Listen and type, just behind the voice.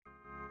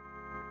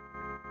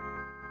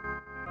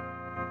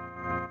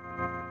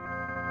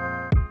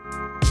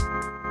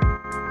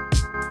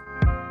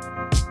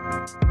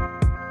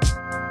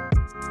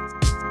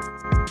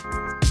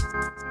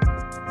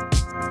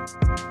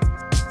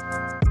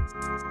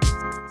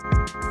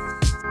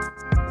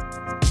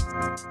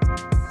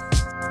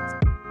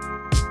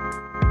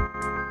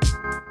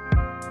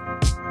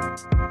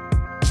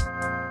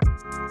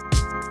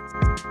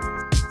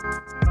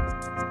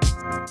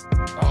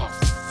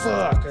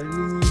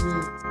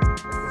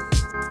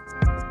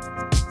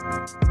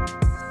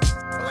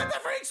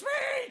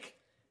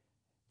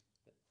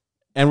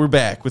And we're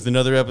back with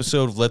another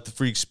episode of Let the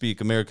Freak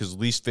Speak, America's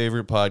least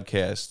favorite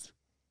podcast.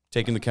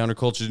 Taking the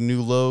counterculture to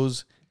new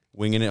lows,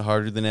 winging it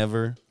harder than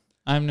ever.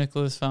 I'm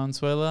Nicholas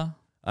Valenzuela.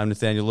 I'm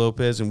Nathaniel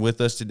Lopez, and with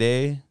us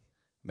today,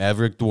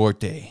 Maverick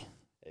Duarte.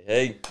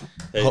 Hey.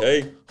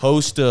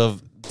 Host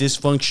of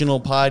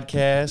Dysfunctional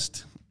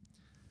Podcast,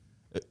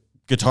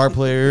 guitar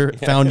player,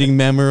 founding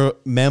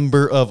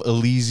member of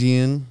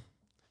Elyzian,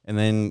 and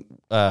then,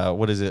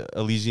 what is it,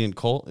 Elyzian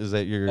Cult? Is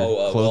that your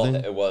clothing?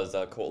 Well, it was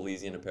Cult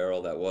Elyzian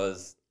apparel that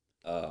was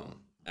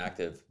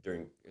active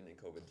and then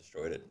COVID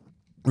destroyed it.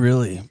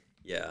 Really?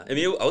 Yeah. I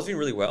mean, I was doing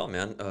really well,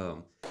 man.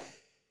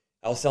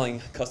 I was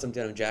selling custom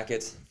denim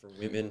jackets for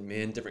women,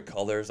 men, different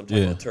colors. I'm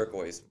talking about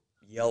turquoise,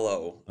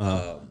 yellow,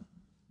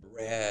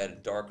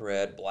 red, dark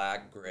red,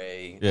 black,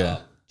 gray,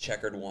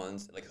 checkered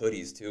ones, like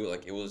hoodies too.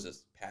 Like it was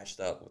just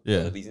patched up with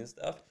Elyzian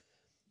stuff.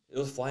 It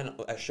was flying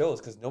at shows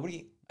because I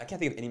can't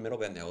think of any metal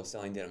band that was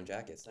selling denim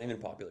jackets. Not even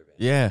popular band.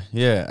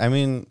 Yeah. I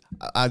mean,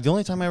 the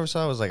only time I ever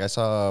saw it was I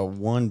saw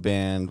one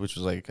band, which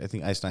was I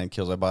think Ice Nine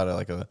Kills. I bought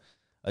a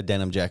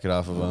denim jacket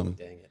off of them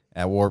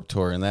at Warped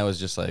Tour, and that was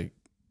just it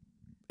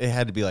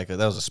had to be that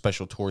was a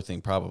special tour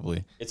thing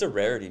probably. It's a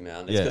rarity,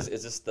 man. It's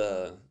just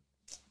the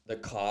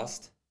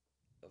cost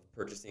of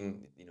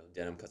purchasing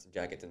denim custom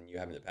jackets and you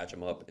having to patch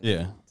them up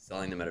and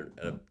selling them at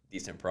a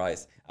decent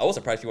price. I was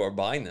surprised people were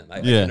buying them.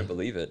 I couldn't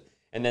believe it.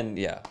 And then,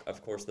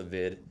 of course, the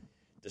vid.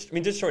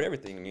 Destroyed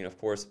everything. I mean, of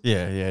course.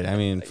 Yeah. I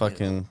mean,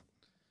 fucking.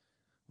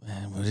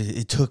 Man,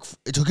 it took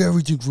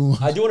everything from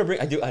us. I do want to bring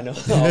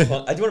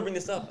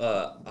this up.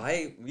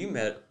 We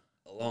met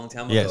a long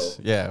time ago. Yes,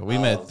 yeah, we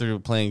met through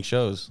playing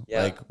shows.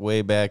 Yeah.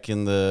 Way back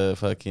in the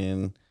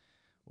fucking,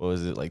 what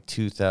was it,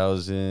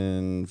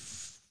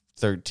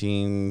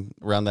 2013,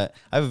 around that.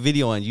 I have a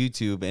video on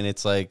YouTube, and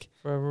it's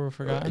Forever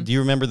Forgotten. do you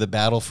remember the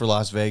battle for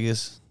Las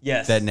Vegas?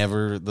 Yes. That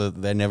never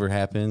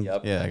happened.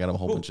 Yep. Yeah, I got a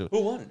whole bunch of.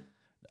 Who won?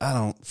 I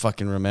don't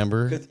fucking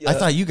remember. I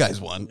thought you guys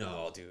won.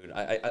 No, dude.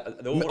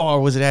 Or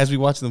was it As We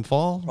Watch Them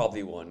Fall?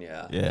 Probably won.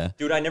 Yeah. Yeah.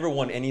 Dude, I never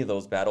won any of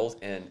those battles,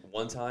 and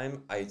one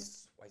time I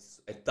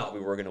thought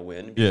we were gonna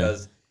win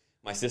because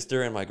my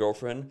sister and my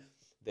girlfriend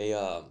they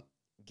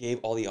gave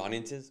all the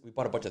audiences. We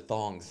bought a bunch of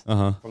thongs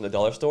from the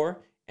dollar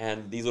store,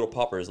 and these little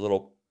poppers,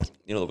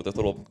 with this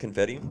little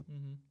confetti.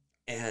 Mm-hmm.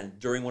 And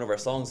during one of our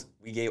songs,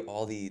 we gave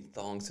all the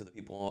thongs to the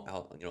people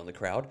out, in the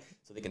crowd,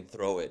 so they can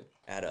throw it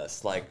at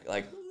us,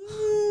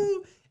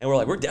 Ooh. And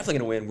we're definitely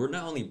gonna win. We're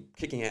not only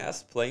kicking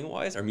ass playing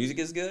wise, our music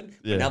is good,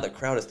 but now the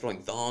crowd is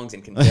throwing thongs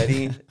and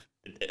confetti.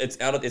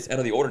 it's out of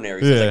the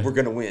ordinary. So we're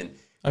gonna win.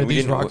 Are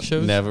these rock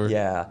shows? Never.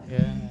 Yeah.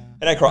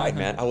 And I cried,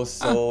 man. I was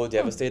so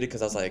devastated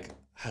because I was like,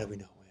 how did we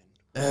not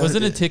win?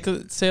 Wasn't it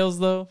ticket sales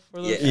though?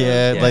 For those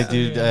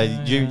dude,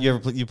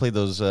 you played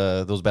those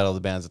Battle of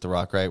the Bands at the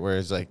Rock, right? Where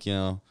it's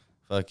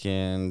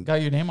fucking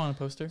got your name on a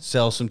poster,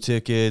 sell some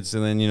tickets,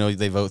 and then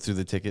they vote through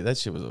the ticket. That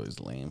shit was always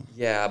lame.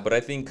 Yeah, but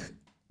I think,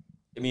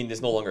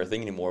 it's no longer a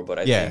thing anymore. But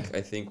I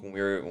think when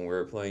we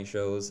were playing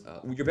shows,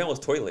 your band was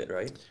Toilet,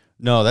 right?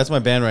 No, that's my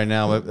band right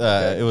now.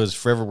 It was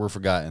Forever We're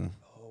Forgotten.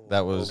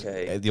 That was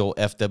the old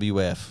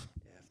FWF.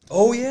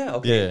 Oh yeah,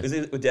 okay. Yeah. Is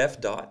it with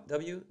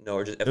F.W? No,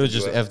 or just FWF? It was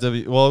just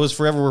FW. Well, it was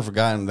Forever We're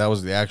Forgotten. That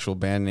was the actual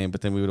band name,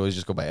 but then we would always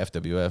just go by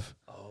FWF.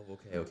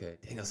 Okay.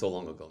 Dang, that's so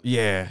long ago.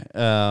 Yeah.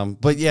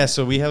 But yeah,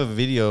 so we have a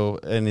video,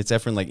 and it's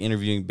Efren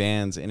interviewing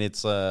bands, and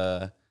it's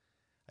I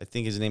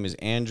think his name is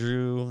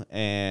Andrew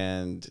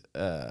and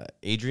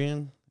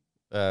Adrian.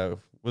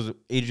 Was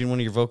Adrian one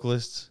of your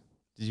vocalists?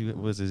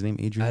 Was his name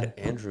Adrian? I had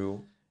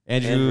Andrew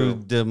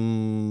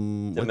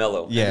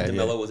DeMello. Yeah,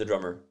 DeMello was a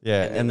drummer.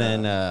 Yeah, and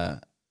then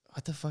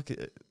what the fuck?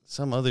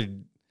 Some other.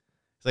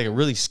 It's a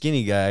really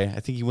skinny guy. I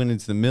think he went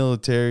into the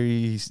military.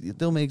 He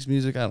still makes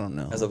music. I don't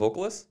know. As a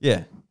vocalist?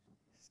 Yeah.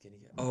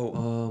 I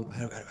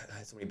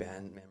had so many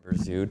band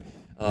members, dude.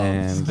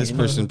 And this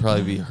person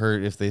probably be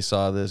hurt if they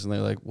saw this and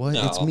they're like, "What?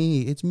 No. It's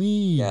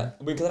me." Yeah,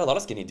 because I had a lot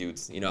of skinny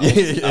dudes.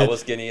 I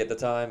was skinny at the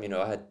time.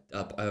 I've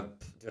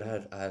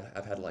had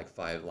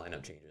 5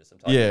 lineup changes. I'm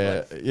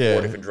talking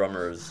 4 different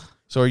drummers.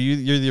 So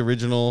you're the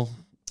original?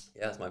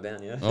 Yeah, it's my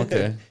band. Yeah.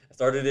 Okay. I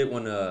started it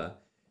when I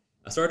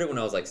was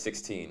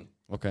 16.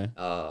 Okay.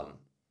 And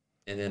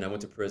then I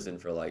went to prison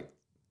for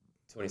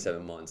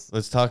 27 months.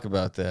 Let's talk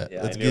about that.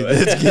 Yeah, let's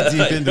get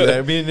deep into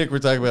that. Me and Nick were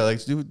talking about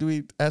do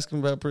we ask him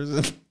about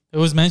prison? It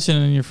was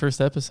mentioned in your first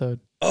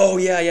episode. Oh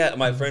yeah.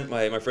 My friend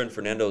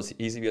Fernando's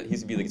he used to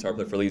be the guitar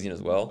player for Elyzian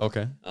as well.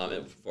 Okay.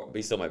 But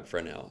he's still my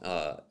friend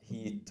now.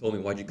 He told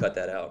me, why'd you cut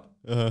that out?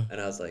 And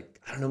I was like,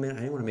 I don't know, man. I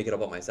didn't want to make it up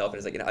about myself.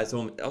 And it's I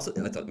told him also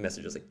I thought the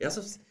message was it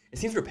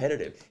seems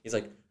repetitive. He's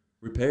like,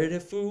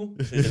 repetitive fool.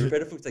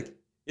 Repetitive fool. It's like,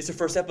 it's your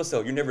first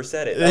episode. You never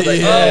said it. I was like,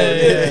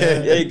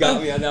 yeah, you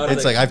got me. I know.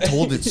 It's I've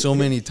told it so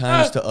many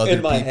times to other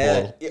people.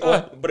 Head.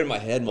 But in my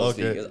head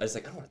mostly. Okay. I was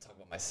like, I don't want to talk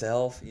about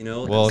myself,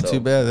 Well,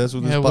 too bad. That's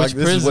what this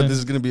is what this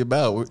is going to be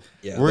about.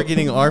 We're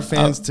getting our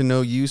fans to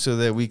know you so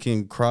that we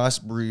can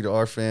crossbreed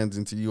our fans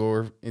into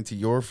your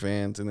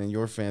fans, and then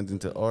your fans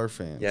into our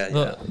fans. Yeah.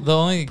 The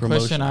only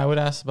question I would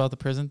ask about the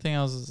prison thing,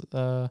 is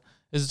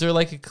there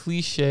a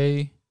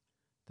cliche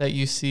that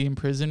you see in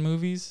prison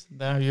movies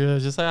that you're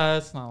just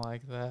like, it's not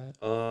like that.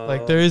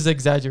 Like there is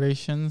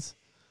exaggerations.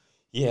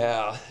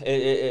 Yeah,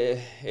 it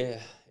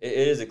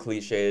is a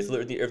cliche. It's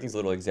literally, everything's a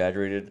little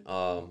exaggerated.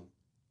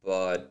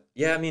 But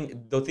yeah, I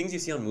mean, the things you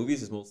see on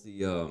movies is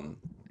mostly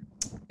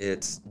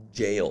it's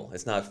jail.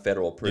 It's not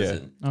federal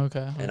prison. Yeah.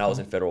 Okay. And I was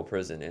in federal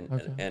prison,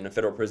 and a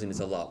federal prison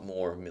is a lot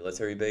more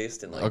military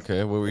based and like.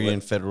 Okay, what were you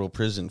in federal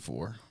prison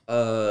for?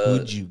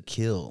 Who'd you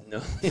kill?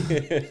 No.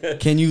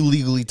 Can you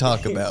legally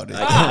talk about it?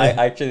 I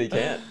actually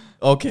can't.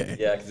 Okay.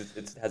 Yeah, because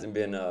it hasn't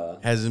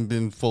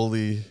been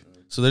fully.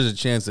 So there's a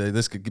chance that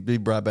this could be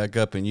brought back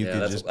up, and you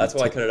could just. That's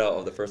why I cut it out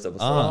of the first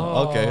episode.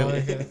 Oh,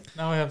 okay.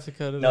 Now we have to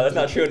cut it. No, that's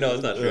not true. No,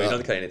 it's not true. You don't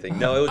have to cut anything.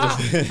 No, it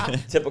was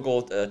just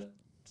typical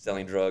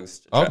selling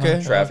drugs,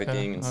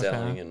 trafficking, and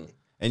selling,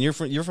 and you're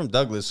from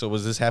Douglas. So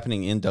was this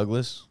happening in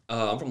Douglas?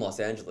 I'm from Los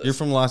Angeles. You're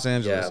from Los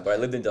Angeles. Yeah, but I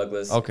lived in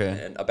Douglas. Okay.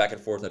 And back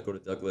and forth, I'd go to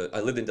Douglas. I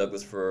lived in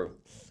Douglas for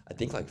I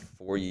think like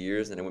 4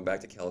 years, and I went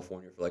back to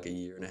California for like a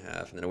year and a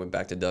half, and then I went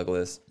back to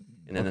Douglas,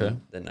 and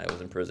then I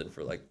was in prison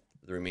for like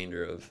the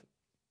remainder of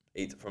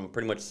from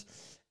pretty much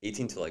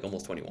 18 to like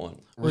almost 21.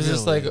 Was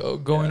this like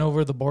going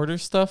over the border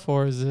stuff,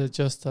 or is it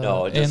just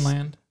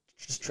inland?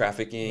 Just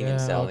trafficking and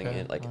selling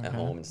it like at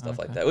home and stuff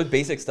like that. It was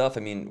basic stuff.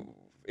 I mean,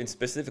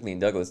 specifically in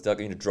Douglas,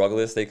 drug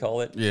list they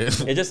call it. Yeah.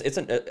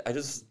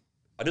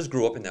 I just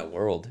grew up in that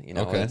world. You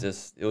know, it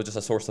was just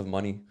a source of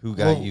money. Who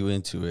got you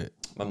into it?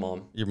 My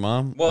mom. Your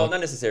mom? Well, not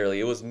necessarily.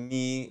 It was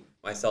me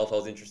myself. I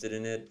was interested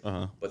in it,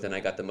 but then I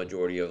got the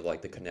majority of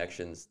like the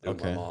connections through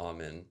my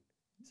mom, and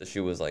so she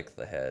was like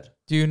the head.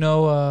 Do you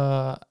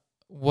know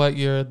what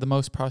the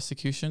most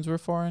prosecutions were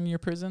for in your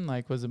prison?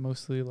 Like, was it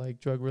mostly like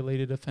drug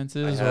related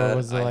offenses, or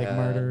was it like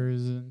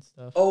murders and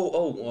stuff?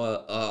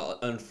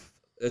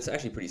 It's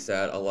actually pretty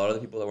sad. A lot of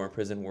the people that were in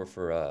prison were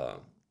for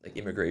like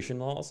immigration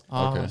laws.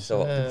 Okay.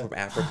 So people from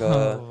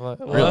Africa.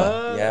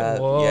 Really?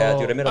 Yeah,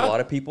 dude. I met a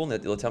lot of people,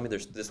 and they'll tell me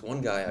there's this one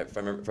guy, if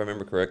I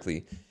remember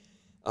correctly.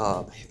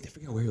 I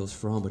forget where he was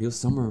from, but he was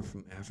somewhere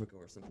from Africa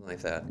or something like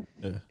that.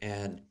 Yeah.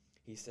 And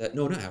he said,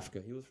 no, not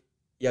Africa.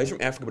 He was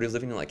from Africa, but he was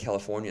living in like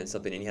California and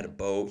something, and he had a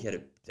boat. He had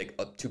to take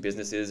up 2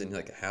 businesses and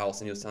like a house,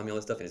 and he was telling me all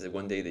this stuff. And he said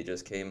one day they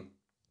just came,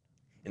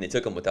 and they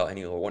took him without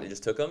any warning. They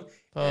just took him,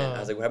 and I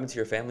was like, "What happened to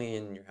your family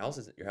and your house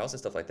and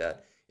stuff like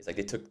that?" He's like,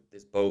 "They took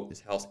this boat,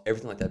 this house,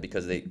 everything like that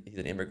because he's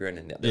an immigrant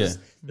and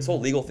this whole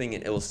legal thing."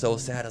 And it was so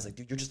sad. I was like,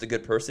 "Dude, you're just a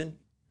good person.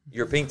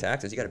 You're paying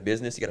taxes. You got a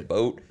business. You got a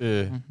boat,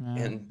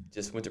 and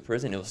just went to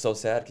prison." It was so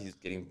sad because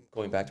he's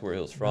going back to where he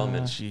was from.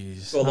 And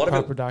so a lot of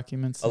proper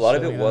documents. A lot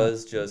of it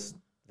was just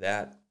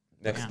that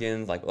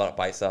Mexicans, like a lot of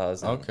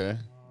paisas.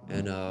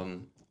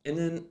 And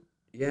then.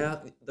 Yeah,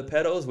 the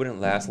pedos wouldn't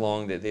last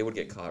long. They would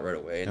get caught right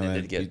away, and then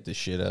they'd beat the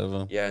shit out of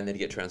them. Yeah, and they'd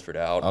get transferred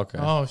out. Okay.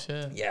 Oh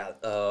shit. Yeah.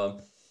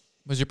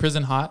 Was your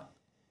prison hot?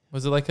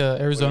 Was it like a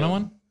Arizona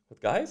one? With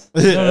guys?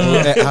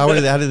 No. How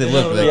did they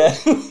look?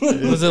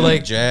 Was it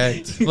like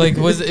jacked? Like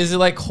is it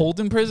like cold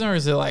in prison, or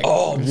is it like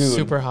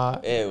super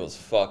hot? It was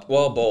fucked.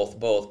 Well, both.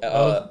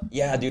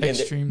 Yeah, dude.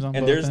 Extremes on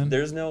and both.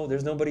 There's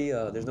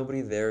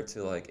nobody there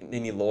to like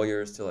any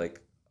lawyers to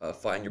like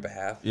fight on your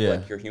behalf,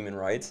 like your human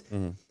rights.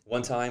 Mm-hmm.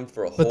 One time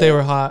for a whole... But they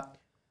were hot.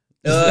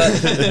 Yeah.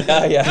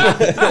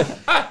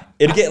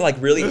 It'd get like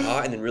really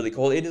hot and then really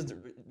cold.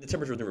 The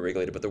temperature was never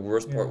regulated, but the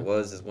worst part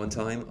was one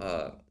time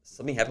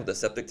something happened with the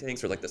septic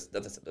tanks or like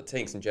the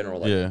tanks in general,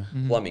 like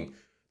plumbing.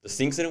 The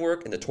sinks didn't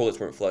work and the toilets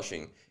weren't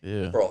flushing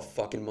for a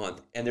fucking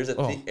month. And there's a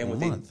thing, and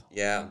and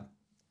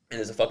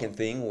there's a fucking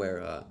thing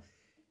where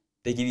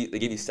they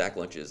give you sack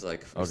lunches.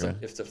 Like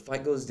if the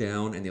fight goes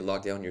down and they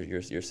lock down your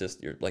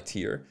like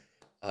tier.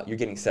 You're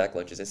getting sack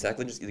lunches. And sack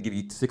lunches, they give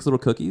you 6 little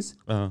cookies,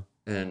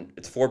 and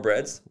it's 4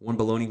 breads, 1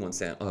 bologna, 1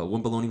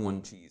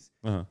 cheese.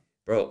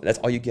 Bro, that's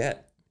all you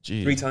get.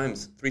 Jeez.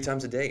 3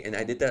 times a day. And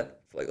I did that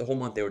for like the whole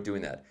month. They were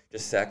doing that,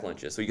 just sack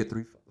lunches. So you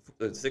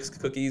get 6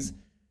 cookies,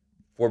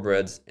 4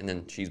 breads, and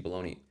then cheese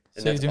bologna.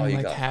 And so you're doing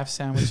like half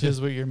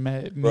sandwiches with your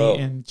meat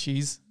and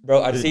cheese?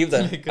 Bro, I'd save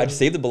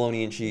the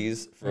bologna and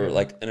cheese for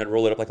and I'd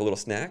roll it up like a little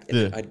snack. And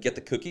then I'd get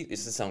the cookies.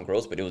 This doesn't sound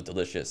gross, but it was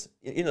delicious.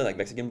 You know, like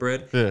Mexican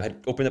bread? Yeah.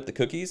 I'd open up the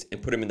cookies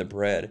and put them in the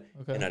bread.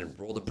 Okay. And I'd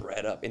roll the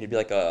bread up. And it'd be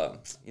like like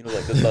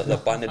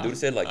the pan de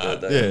dulce, like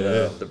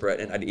the bread.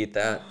 And I'd eat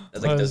that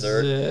as like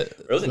dessert.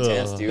 It was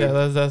intense, dude.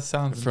 Yeah, that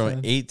sounds from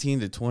intense. 18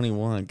 to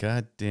 21.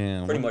 God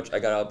damn. Pretty much. I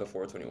got out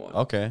before 21.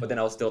 Okay. But then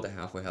I was still at the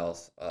halfway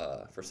house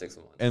for 6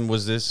 months. And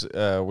was this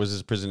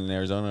prison in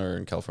Arizona or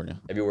in California?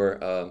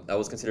 Everywhere. I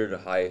was considered a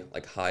high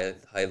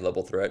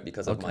level threat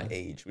because of my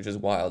age, which is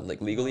wild. Like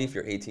legally, if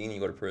you're 18,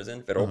 you go to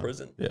prison, federal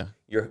prison. Yeah,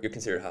 you're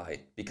considered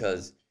high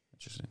because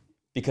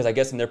I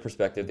guess in their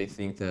perspective, they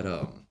think that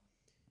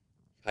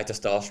high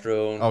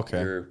testosterone.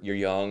 Okay. You're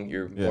young.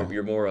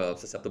 You're more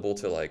susceptible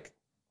to like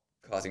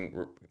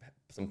causing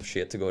some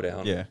shit to go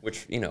down. Yeah.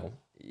 Which being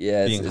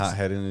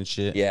hot-headed and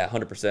shit. Yeah,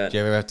 100%. Did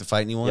you ever have to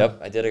fight anyone? Yep,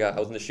 I did. I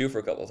was in the shoe for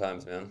a couple of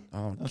times, man.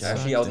 Oh, gosh.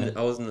 Actually, I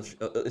was in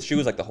the shoe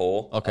was like the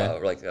hole. Okay.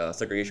 Or like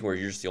segregation where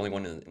you're just the only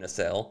one in a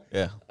cell.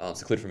 Yeah.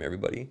 Secluded from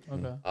everybody.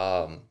 Okay.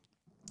 I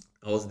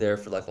was there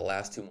for like the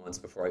last 2 months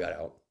before I got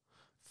out.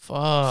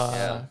 Fuck.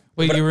 Yeah.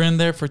 Wait, But you were in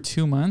there for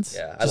 2 months?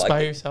 Yeah, Just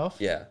by yourself?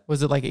 Yeah.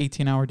 Was it like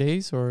 18-hour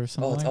days or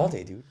something? Oh, it's all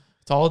day, dude.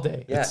 It's all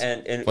day. Yeah,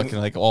 and fucking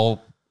like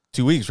all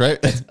 2 weeks,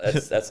 right?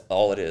 that's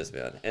all it is,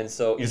 man. And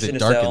so is it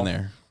dark in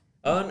there?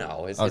 Oh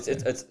no, it's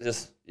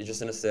just you're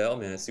just in a cell,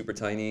 man. It's super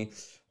tiny,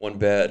 one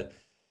bed.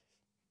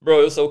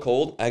 Bro, it was so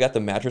cold. I got the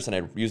mattress and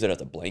I used it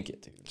as a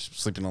blanket, dude. Just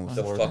sleeping on the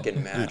The floor.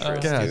 fucking mattress,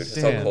 God dude.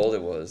 That's how damn. cold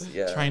it was.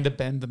 Yeah. Trying to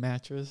bend the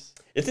mattress.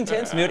 It's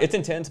intense, dude. It's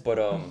intense, but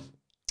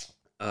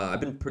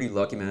I've been pretty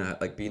lucky, man.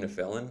 Like being a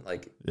felon,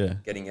 like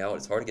getting out.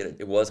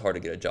 It was hard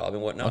to get a job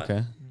and whatnot.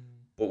 Okay.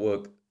 But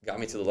what got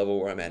me to the level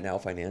where I'm at now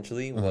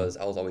financially was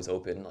I was always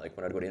open. Like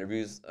when I'd go to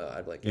interviews,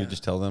 I'd be like, You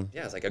just tell them.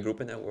 yeah, it's like I grew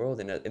up in that world,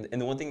 and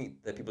the one thing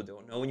that people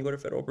don't know when you go to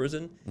federal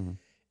prison,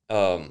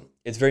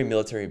 it's very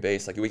military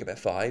based. Like you wake up at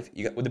 5.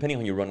 Depending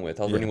on who you run with.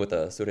 I was running with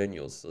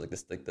Sureños, so like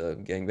the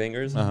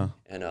gangbangers,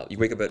 and you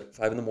wake up at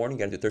 5 in the morning.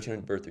 You got to do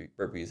 1,300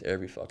 burpees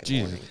every fucking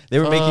morning. They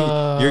were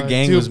making your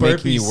gang was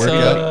making you work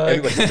out.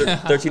 Everybody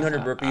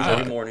 1,300 burpees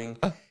every morning,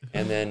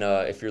 and then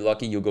if you're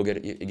lucky, you'll go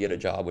get a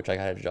job, which I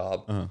had a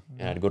job,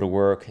 and I'd go to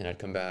work and I'd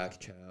come back,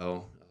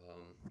 chow,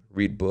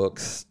 read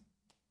books,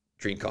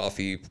 drink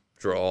coffee,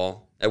 draw.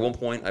 At one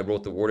point, I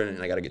wrote the warden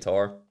and I got a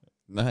guitar.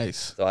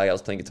 Nice. So I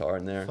was playing guitar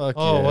in there. Fuck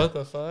Oh, yeah. what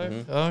the fuck?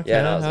 Mm-hmm. Okay.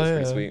 Yeah, no, it was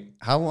pretty sweet.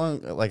 How long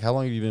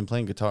have you been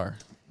playing guitar?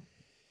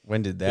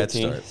 When did that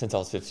 15, start? since I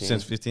was 15.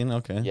 Since 15?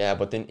 Okay. Yeah,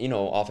 but then,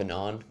 off and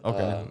on.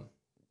 Okay.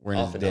 We're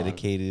off and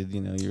dedicated,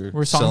 you're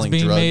Were songs selling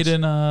being drugs. made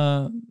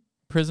in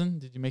prison?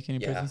 Did you make any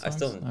prison I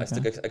songs?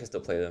 can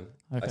still play them.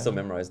 Okay. I still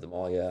memorize them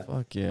all, yeah.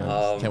 Fuck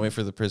yeah. Can't wait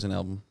for the prison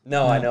album.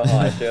 No, I know how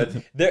I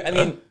should.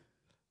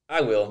 I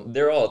will.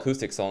 They're all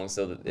acoustic songs,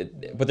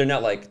 but they're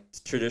not like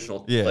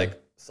traditional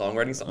like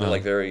songwriting songs. They're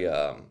like very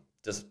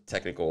just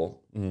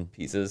technical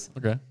pieces.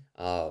 Okay.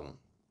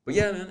 But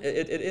yeah, man,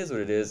 it is what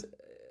it is.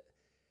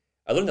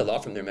 I learned a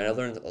lot from there, man. I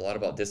learned a lot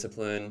about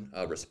discipline,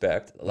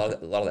 respect. A lot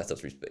of that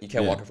stuff's respect. You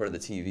can't walk in front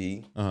of the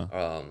TV.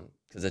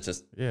 Because it's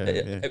just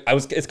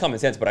it's common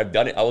sense, but I've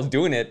done it. I was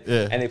doing it,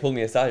 and they pulled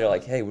me aside. They're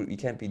like, "Hey, you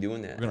can't be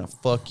doing that. We're gonna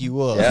fuck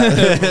you up."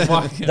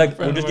 Yeah, like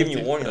we're just giving you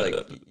a warning. Like,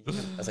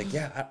 I was like,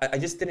 "Yeah, I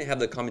just didn't have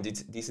the common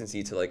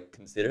decency to like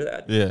consider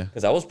that." Yeah,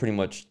 because I was pretty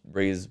much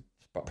raised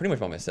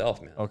by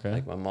myself, man. Okay,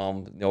 like my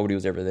mom, nobody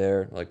was ever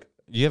there. Like,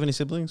 you have any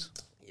siblings?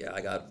 Yeah,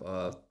 I got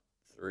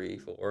 3,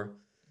 4.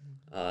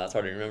 That's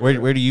hard to remember.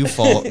 Where do you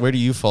fall? Where do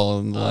you fall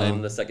in the line?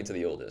 I'm the second to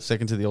the oldest.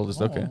 Second to the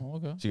oldest. Okay.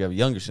 So you have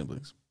younger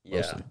siblings.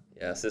 Mostly.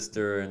 Yeah,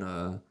 sister and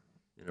a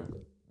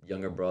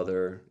younger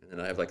brother, and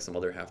then I have like some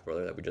other half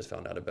brother that we just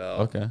found out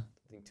about. Okay.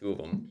 I think 2 of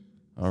them.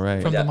 All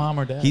right. From the mom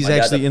or dad? He's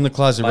actually in the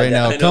closet right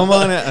now. Come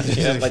on out.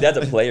 Yeah, my dad's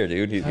a player,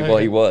 dude.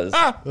 He was.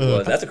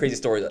 That's a crazy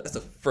story. That's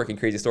a freaking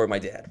crazy story. My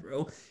dad,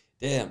 bro.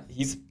 Damn,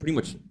 he's pretty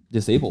much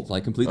disabled,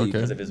 like completely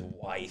because of his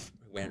wife.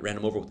 Ran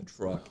him over with a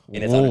truck,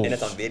 and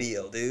it's on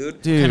video, dude.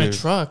 What kind of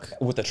truck?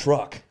 With a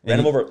truck, ran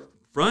him over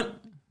front,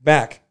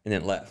 back, and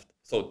then left.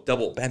 So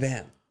double, bam,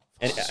 bam.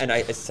 And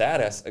it's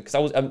sad because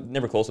I'm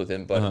never close with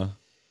him, but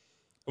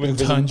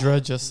Tundra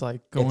just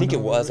like going. I think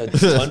it was a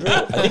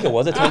Tundra. I think it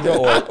was a Tundra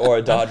or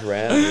a Dodge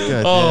Ram.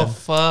 Oh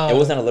fuck! It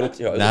wasn't a little.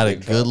 Not a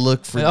good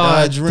look for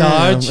Dodge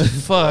Ram. Dodge,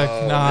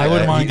 fuck. Nah, I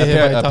wouldn't want to get hit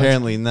by a Dodge.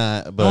 Apparently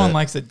not. But no one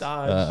likes a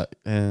Dodge.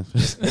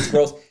 It's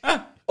gross.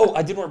 Oh,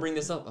 I did want to bring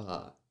this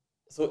up.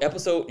 So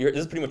this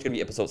is pretty much gonna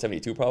be episode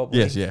 72 probably.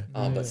 Yes, yeah.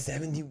 But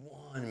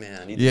 71,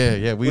 man.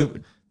 Yeah.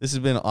 This has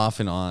been off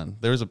and on.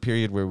 There was a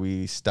period where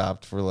we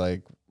stopped for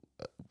like,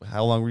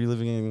 how long were you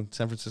living in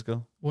San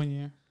Francisco? 1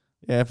 year.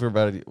 Yeah, for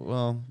about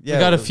yeah. We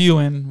got a few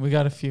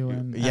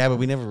in. Yeah, but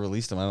we never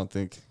released them, I don't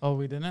think. Oh,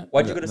 we didn't?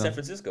 Why'd you go to San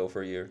Francisco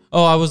for a year?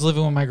 Oh, I was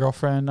living with my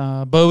girlfriend,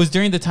 but it was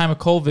during the time of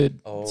COVID.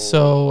 Oh.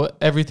 So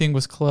everything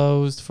was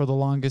closed for the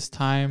longest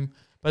time.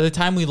 By the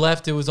time we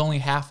left, it was only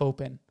half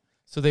open.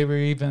 So they were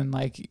even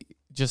like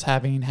just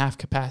having half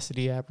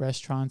capacity at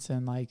restaurants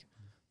and like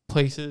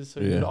places.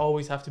 So you'd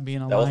always have to be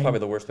in a line. That was probably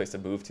the worst place to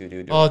move to,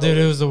 dude. Oh, dude,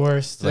 it was the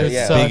worst. Like,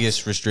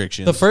 biggest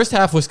restrictions. The first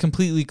half was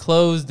completely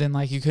closed and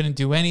like you couldn't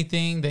do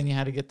anything. Then you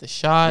had to get the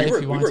shot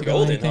if you wanted to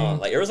go anything. Huh?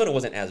 Like Arizona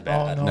wasn't as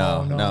bad.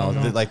 Oh,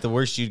 no. Like the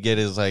worst you'd get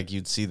is like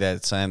you'd see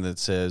that sign that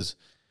says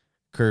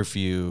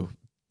curfew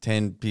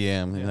 10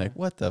 p.m. And you're like,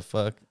 what the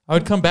fuck? I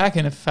would come back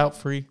and it felt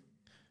free.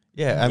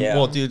 Yeah.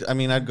 Well, dude, I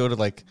mean, I'd go to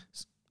like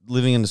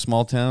living in a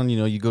small town,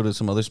 you go to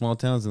some other small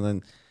towns, and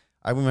then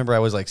I remember I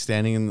was like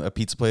standing in a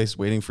pizza place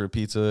waiting for a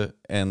pizza,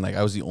 and like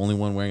I was the only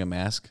one wearing a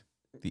mask.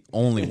 The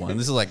only one.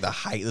 This is like the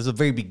height. This is the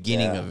very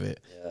beginning of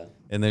it. Yeah.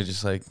 And they're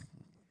just like,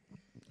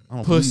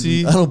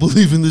 pussy. I don't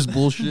believe in this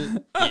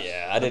bullshit.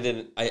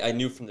 Yeah, I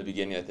knew from the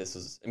beginning that this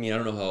was, I mean, I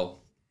don't know how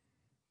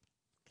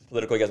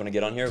political you guys want to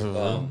get on here.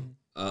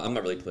 I'm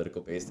not really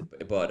political based,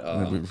 but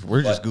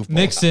we're just goofballs.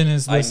 Nixon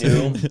is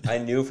listening. I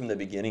knew from the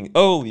beginning.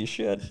 Holy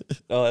shit!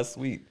 Oh, that's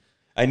sweet.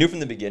 I knew from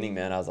the beginning,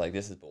 man. I was like,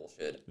 this is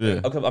bullshit.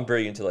 Yeah. I'm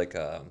very into like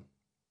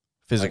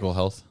physical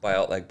health,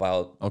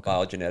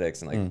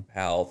 biogenetics and like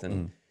health,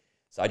 and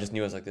so I just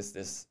knew I was like, this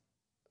is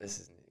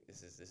just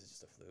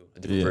a flu, a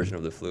different version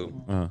of the flu.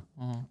 And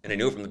I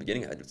knew it from the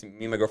beginning. Me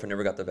and my girlfriend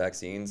never got the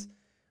vaccines.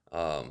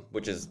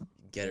 which is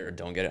get it or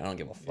don't get it. I don't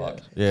give a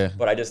fuck. Yeah.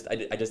 But I just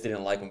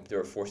didn't like when they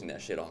were forcing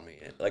that shit on me.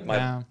 Like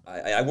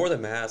I wore the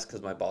mask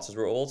because my bosses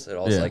were old, so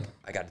I was like,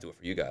 I got to do it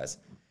for you guys.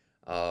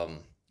 I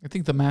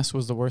think the mask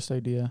was the worst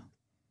idea.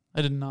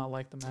 I did not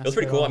like the mask. It was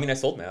pretty cool. I mean, I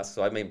sold masks,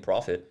 so I made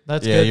profit.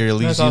 That's good. Your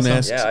Elyzian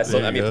mask. Yeah,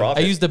 I made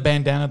profit. I used the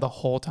bandana the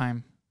whole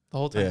time.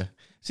 Yeah.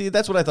 See,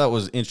 that's what I thought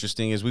was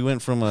interesting is we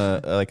went from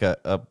a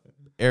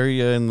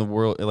area in the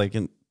world, like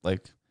in the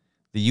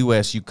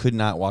U.S., you could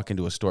not walk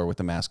into a store with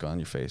a mask on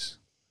your face.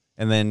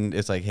 And then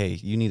it's like, hey,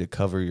 you need to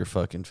cover your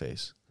fucking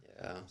face.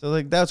 Yeah. So,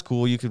 like, that's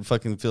cool. You could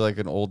fucking feel like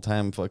an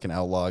old-time fucking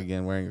outlaw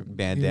again wearing a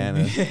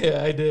bandana.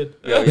 Yeah, I did.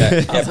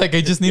 Yeah. I was like,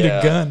 I just need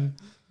a gun.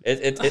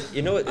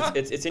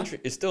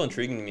 It's still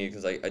intriguing to me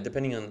because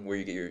depending on where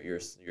you get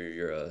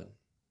your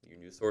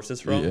news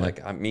sources from,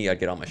 like I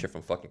get all my shit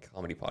from fucking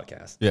comedy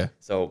podcasts. Yeah.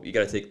 So you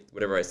got to take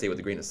whatever I say with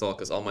a grain of salt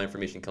because all my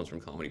information comes from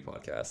comedy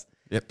podcasts.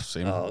 Yep.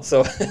 Same.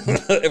 So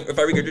if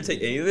I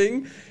regurgitate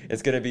anything,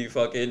 it's gonna be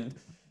fucking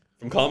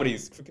from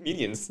comedies for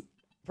comedians.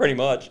 Pretty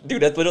much.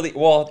 Dude, that's literally,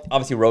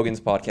 obviously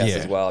Rogan's podcast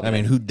as well. I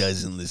mean, who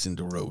doesn't listen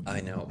to Rogan?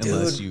 I know.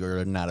 Unless you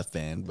are not a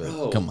fan,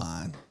 but come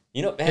on.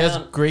 You know, man, he has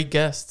great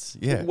guests.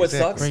 Yeah. What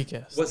sucks? Great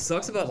guests. What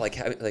sucks about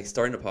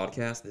starting a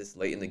podcast this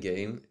late in the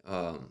game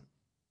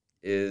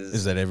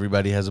is that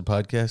everybody has a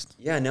podcast?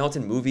 Yeah, now it's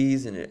in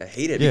movies, and I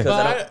hate it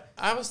because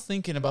I was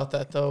thinking about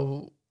that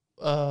though,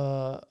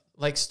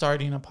 like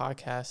starting a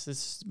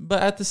podcast.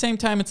 But at the same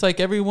time, it's like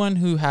everyone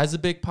who has a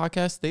big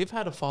podcast, they've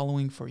had a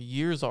following for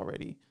years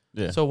already.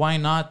 Yeah. So why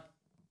not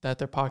that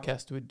their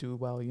podcast would do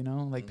well? You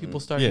know, like people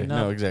starting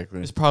up. Exactly.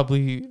 It's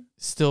probably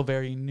still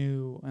very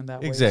new, and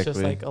that way it's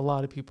just like a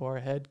lot of people are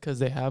ahead because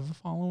they have a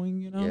following.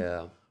 You know.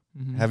 Yeah.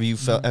 Mm-hmm.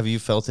 Have you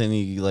felt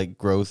any like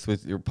growth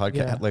with your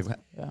podcast?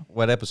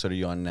 What episode are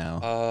you on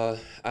now?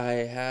 I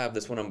have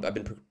this one. I've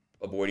been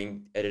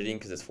avoiding editing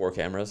because it's 4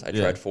 cameras. I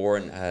tried 4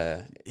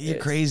 and you're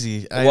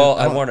crazy.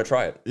 I want to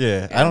try it.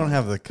 Yeah, I don't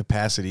have the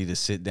capacity to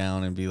sit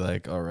down and be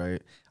like, all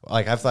right.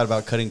 Like I've thought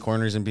about cutting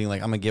corners and being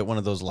like, I'm gonna get one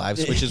of those live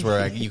switches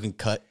where you can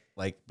cut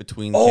like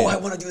between. I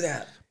want to do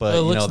that. But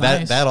you know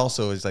that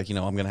also is like, you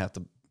know, I'm gonna have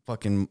to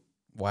fucking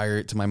wire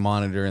it to my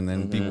monitor and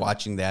then be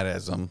watching that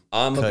as I'm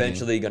cutting.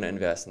 Eventually gonna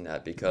invest in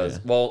that because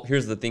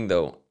here's the thing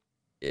though,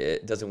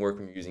 it doesn't work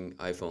when you're using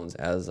iPhones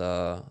as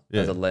a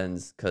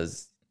lens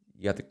because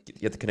you have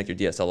to connect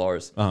your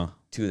DSLRs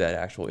to that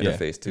actual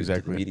interface to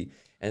the media.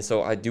 And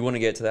so I do want to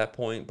get to that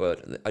point,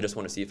 but I just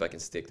want to see if I can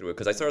stick through it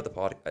because I started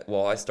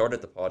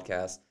the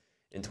podcast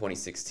in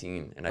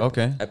 2016, and I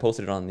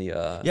posted it on the.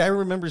 I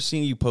remember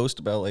seeing you post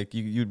about like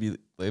you'd be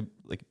like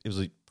it was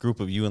a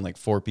group of you and like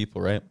 4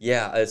 people, right?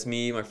 Yeah, it's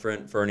me, my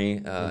friend Fernie,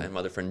 and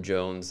my other friend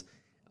Jones.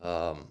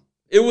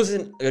 It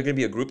wasn't going to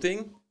be a group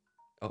thing.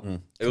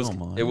 It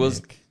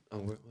was.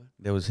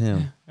 That was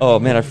him. Oh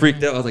man, I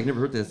freaked out. I was like, never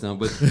heard that sound.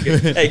 But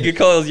hey, good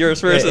call. It was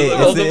yours first.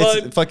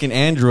 It's fucking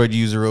Android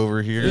user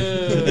over here.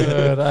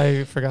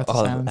 I forgot to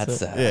silence that's it.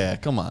 sad. Yeah,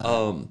 come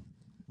on.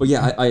 But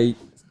yeah, I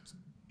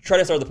tried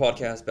to start the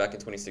podcast back in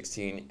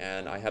 2016,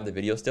 and I have the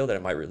video still that I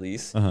might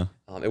release.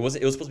 It was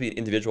supposed to be an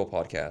individual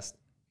podcast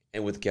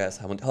and with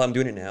guests. How I'm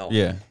doing it now.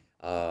 Yeah.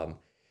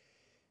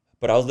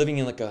 But I was living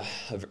in like a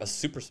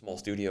super small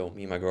studio,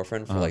 me and my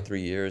girlfriend, for like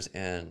 3 years,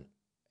 and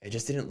it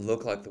just didn't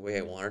look like the way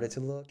I wanted it to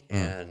look,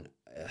 and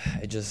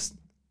I just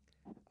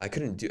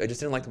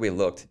didn't like the way it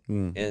looked,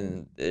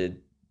 and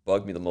it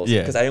bugged me the most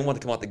because I didn't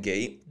want to come out the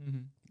gate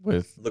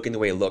with looking the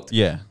way it looked.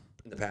 Yeah.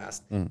 In the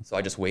past, so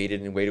I just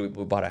waited. We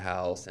bought a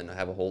house, and I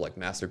have a whole like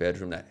master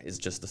bedroom that is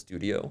just the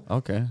studio.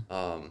 Okay.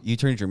 You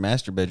turned your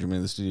master bedroom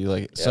into the studio.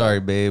 Like, sorry,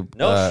 babe.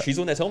 No, she's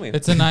the one that told me.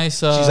 It's a nice.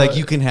 She's like,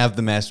 you can have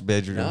the master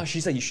bedroom. No, she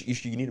said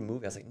you need to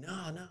move. I was like, no.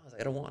 I was like,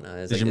 I don't want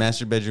to. Does your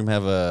master bedroom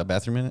have a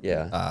bathroom in it?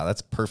 Yeah.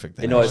 That's perfect.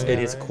 Then.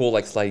 It's cool,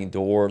 like sliding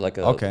door, like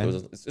a. Okay.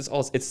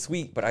 It's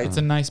sweet, but it's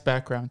a nice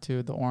background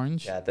too. The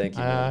orange. Yeah, thank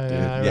you.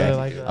 I really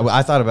like that.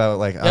 I thought about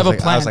like I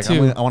was like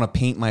I want to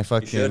paint my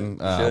fucking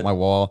my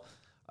wall.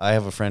 I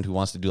have a friend who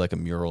wants to do like a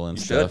mural and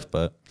stuff,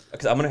 but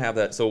because I'm gonna have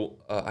that. So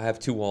I have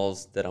 2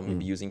 walls that I'm gonna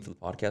be using for the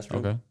podcast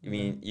room. Okay. I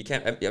mean, you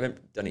can't. I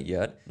haven't done it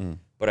yet,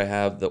 but I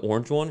have the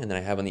orange one, and then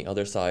I have on the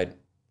other side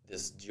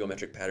this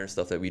geometric pattern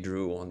stuff that we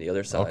drew on the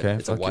other side. Okay.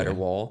 It's a wider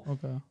wall.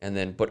 Okay. And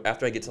then, but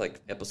after I get to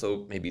like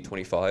episode maybe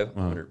 25,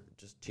 I'm gonna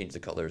just change the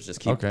colors, just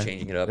keep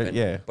changing it up.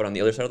 And, But on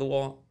the other side of the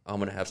wall, I'm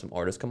gonna have some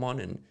artists come on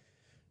and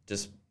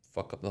just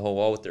fuck up the whole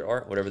wall with their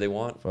art, whatever they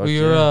want. Will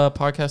your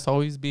podcast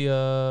always be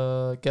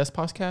a guest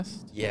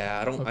podcast? Yeah,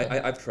 I don't. Okay.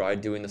 I've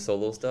tried doing the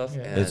solo stuff.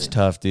 Yeah. It's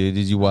tough, dude.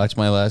 Did you watch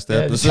my last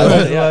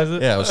episode?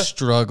 I was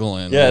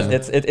struggling. Yeah,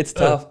 it's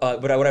tough.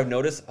 But what I've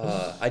noticed,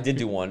 I did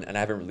do one, and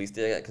I haven't released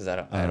it yet because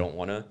I don't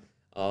want to.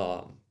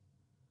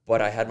 But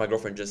I had my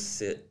girlfriend just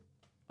sit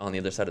on the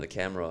other side of the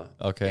camera.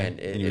 Okay,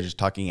 and you're just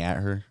talking at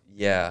her.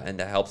 Yeah, and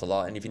that helps a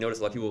lot. And if you notice,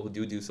 a lot of people who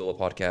do solo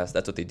podcasts,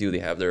 that's what they do. They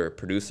have their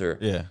producer,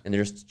 and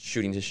they're just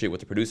shooting this shit with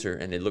the producer,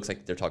 and it looks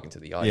like they're talking to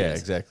the audience. Yeah,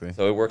 exactly.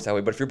 So it works that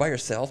way. But if you're by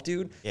yourself,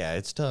 dude,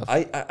 it's tough.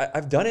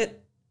 I've done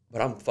it,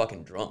 but I'm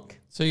fucking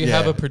drunk. So you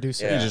have a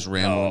producer. You just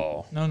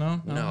ramble.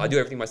 No, I do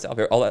everything myself.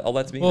 All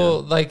that's me.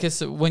 Well, like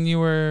when you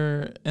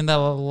were in that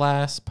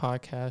last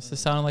podcast, it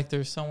sounded like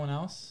there's someone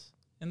else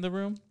in the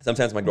room.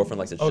 Sometimes my girlfriend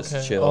likes to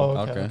just chill. Oh,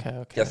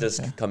 okay. Yeah,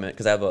 just come in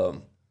because I have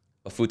a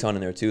futon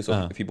in there too.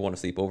 So if people want to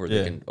sleep over,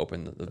 they can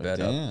open the bed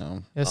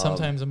up. Yeah,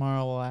 sometimes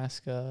Amara will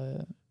ask,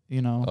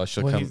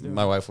 she'll come.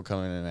 My wife will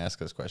come in and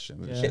ask us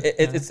questions. Yeah.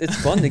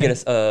 It's fun to get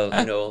us,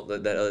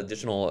 that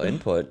additional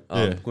input.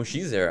 When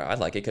she's there, I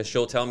like it because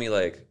she'll tell me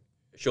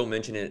she'll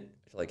mention it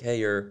like, hey,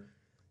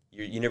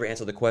 you never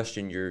answered the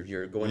question.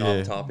 You're going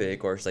off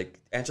topic, or it's like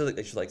answer.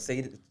 She's like,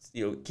 say,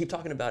 keep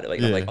talking about it.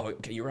 Like I'm like, oh,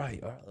 okay, you're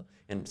right.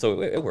 And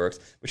so it works.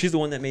 But she's the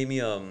one that made me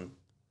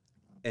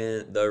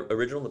And the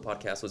original of the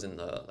podcast was in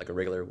a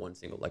regular one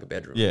single, like a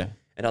bedroom. Yeah.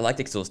 And I liked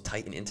it because it was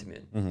tight and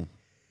intimate. Mm-hmm.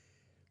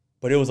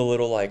 But it was a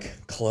little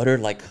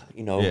cluttered, like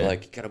you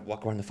gotta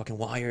walk around the fucking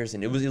wires,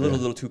 and it was a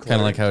little too cluttered.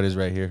 Kind of like how it is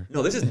right here.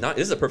 No, this is not.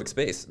 This is a perfect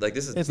space.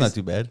 It's not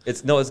too bad.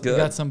 It's good. We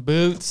got some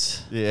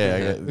boots.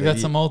 Yeah, we got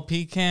some old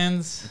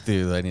pecans.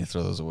 Dude, I need to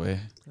throw those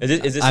away.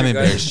 Is this I'm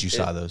embarrassed you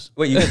saw those.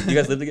 Wait, you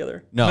guys live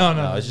together?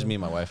 No, it's just me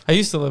and my wife. I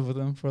used to live with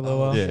them for a little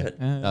while. Yeah.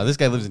 No, this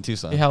guy lives in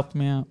Tucson. He helped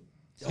me out.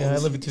 I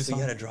live in Tucson. So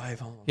you had to drive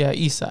home. Yeah,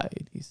 east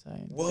side.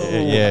 Whoa.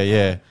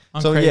 Yeah.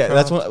 So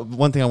that's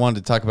one thing I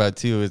wanted to talk about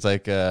too. Is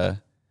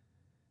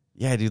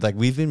yeah, dude,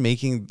 we've been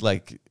making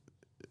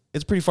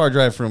it's a pretty far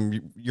drive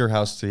from your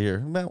house to here.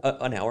 About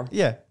an hour.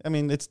 Yeah, I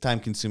mean it's time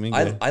consuming.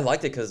 I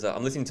liked it because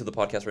I'm listening to the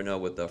podcast right now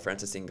with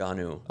Francis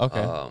Ngannou.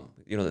 Okay.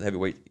 The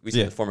heavyweight. We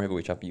see the former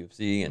heavyweight champion of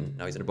UFC, and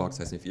now he's in a box,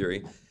 Tyson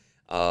Fury.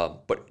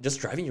 But just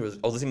driving here, I was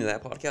listening to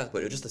that podcast,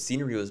 but the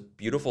scenery was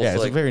beautiful. Yeah,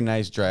 it's a very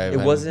nice drive. It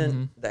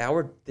wasn't, the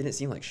hour didn't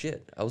seem like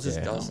shit. I was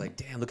like,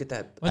 damn, look at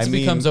that. Once it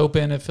becomes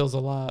open, it feels a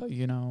lot,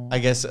 I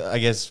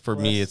guess for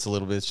me, it's a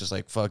little bit, it's just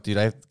like, fuck,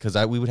 dude, because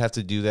we would have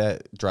to do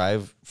that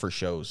drive for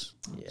shows.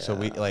 Yeah. So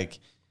we'd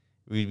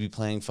be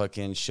playing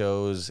fucking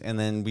shows, and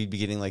then we'd be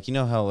getting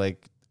how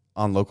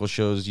on local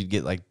shows, you'd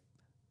get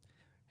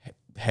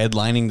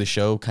headlining the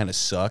show kind of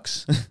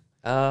sucks.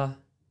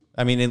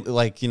 I mean,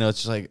 it's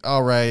just like,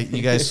 all right,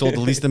 you guys sold the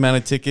least amount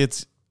of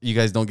tickets. You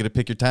guys don't get to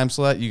pick your time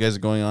slot. You guys are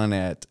going on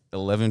at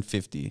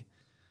 11:50.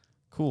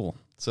 Cool.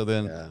 So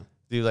then,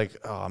 dude,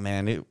 oh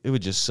man, it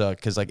would just suck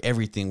because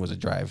everything was a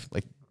drive.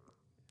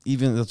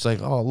 Even it's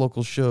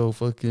local show,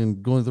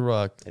 fucking going to the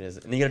Rock. It is,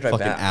 and you gotta drive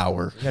back. Fucking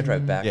hour. You gotta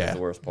drive back. Is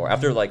the worst part.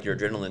 After your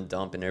adrenaline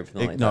dump and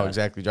everything like that. No,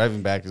 exactly.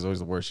 Driving back is always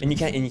the worst. And you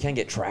can't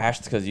get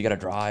trashed because you gotta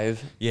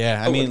drive.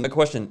 Yeah, I mean, a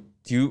question: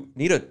 do you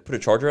need to put a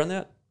charger on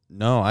that?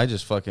 No, I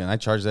just I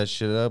charge that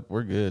shit up.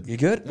 We're good. You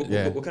good?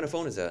 Yeah. What kind of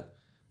phone is that?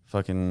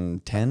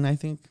 Fucking 10, I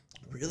think.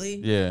 Really?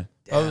 Yeah.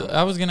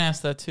 I was gonna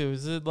ask that too.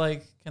 Is it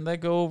can that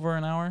go over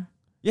an hour?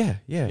 Yeah.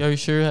 Are you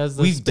sure it has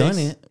the We've space? done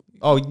it.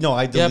 Oh no,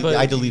 I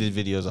deleted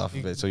videos off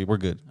of it, so we're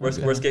good.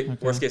 Worst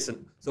case.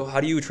 So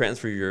how do you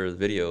transfer your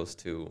videos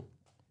to?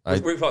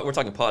 We're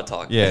talking pod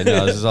talk. Yeah,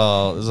 no, this is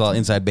all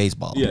inside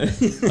baseball. Yeah.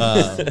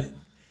 Inside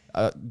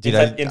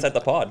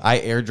the pod. I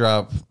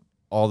airdrop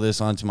all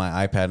this onto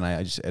my iPad, and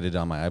I just edit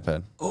on my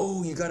iPad.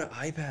 Oh, you got an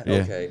iPad? Yeah.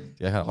 Okay.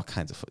 Yeah, I had all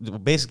kinds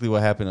of. Basically,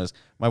 what happened was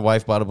my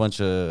wife bought an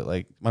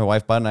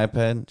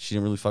iPad. She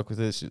didn't really fuck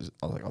with it.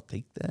 I was like, I'll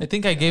take that. I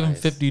think I gave him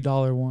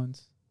 $50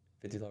 ones.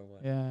 $50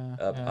 what?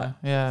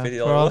 Yeah.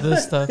 $50 for all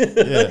this stuff.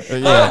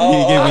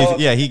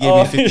 Yeah. He gave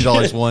me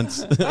 $50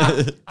 once.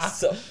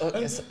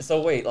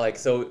 So wait,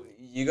 so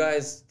you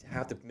guys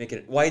have to make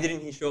it. Why didn't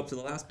he show up to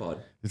the last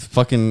pod?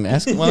 Fucking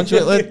ask him. Why don't you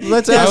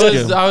let's ask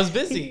him. I was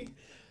busy.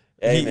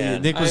 Hey,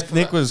 man.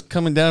 Nick was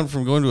coming down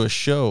from going to a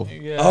show.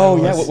 Yeah,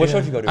 what show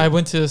did you go to? I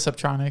went to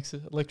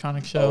Subtronics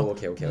electronic show. Oh,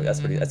 okay. That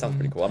sounds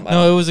pretty cool.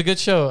 No, it was a good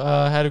show.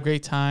 Had a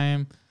great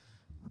time.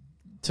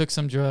 Took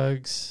some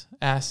drugs,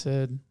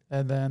 acid,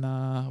 and then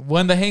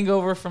when the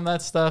hangover from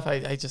that stuff,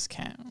 I just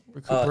can't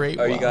recuperate.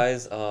 Are you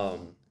guys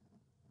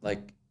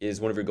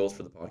is one of your goals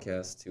for the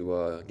podcast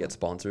to get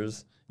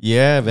sponsors?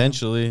 Yeah,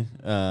 eventually.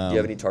 Do you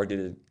have any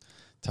targeted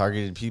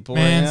people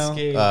right now?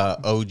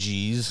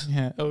 OGs.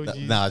 Yeah, OGs.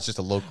 No, it's just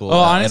a local.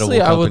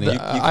 Honestly, I would.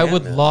 I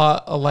would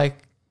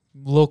like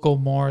local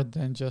more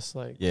than just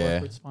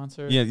corporate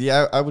sponsor.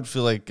 Yeah. I would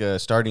feel like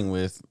starting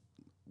with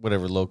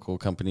whatever local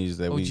companies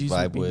that we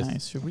vibe with.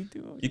 Nice. Should we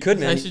do it? You could,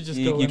 man. I should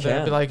just go in there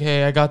and be like,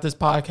 hey, I got this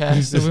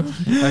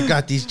podcast. I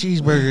got these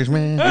cheeseburgers,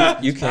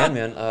 man. You can,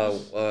 man.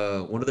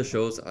 One of the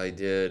shows I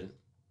did.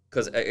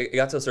 Because it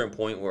got to a certain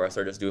point where I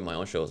started just doing my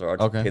own shows, or I'd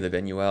just pay the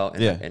venue out,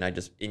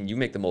 and you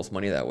make the most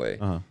money that way.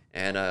 Uh-huh.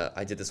 And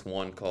I did this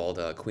one called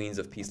Queens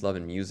of Peace, Love,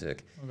 and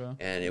Music,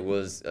 and it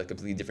was a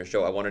completely different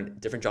show. I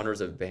wanted different genres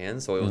of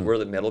bands, so it was we're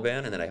the metal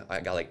band, and then I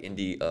got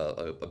indie,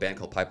 a band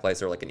called Pipe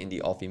Lighter, like an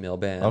indie all-female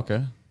band.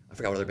 Okay. I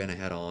forgot what other band I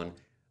had on,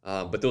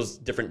 but those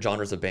different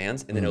genres of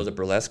bands, and then it was a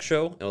burlesque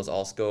show. It was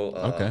also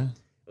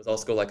It was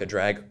also like a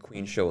drag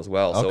queen show as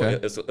well. So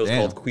it was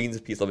called Queens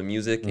of Peace, Love, and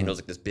Music. And it was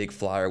this big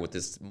flyer with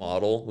this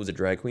model who's a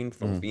drag queen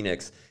from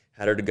Phoenix.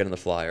 Had her to get on the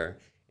flyer.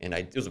 And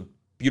it was a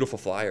beautiful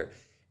flyer.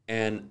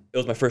 And it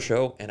was my first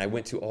show. And I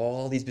went to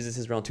all these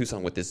businesses around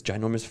Tucson with this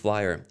ginormous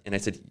flyer. And I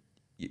said,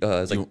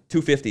 it's like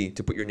 $250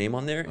 to put your name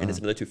on there, and it's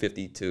another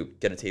 $250 to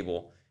get a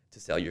table to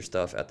sell your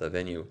stuff at the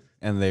venue.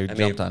 And they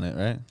jumped on it,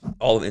 right?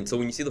 All of it. And so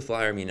when you see the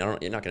flyer, I mean, you're not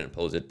going to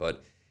impose it,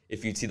 but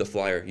if you see the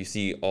flyer, you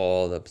see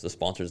all the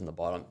sponsors in the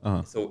bottom.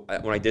 So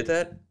when I did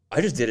that, I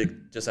just did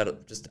it just I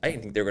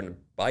didn't think they were going to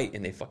bite,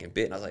 and they fucking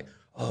bit. And I was like,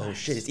 oh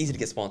shit, it's easy to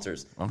get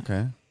sponsors.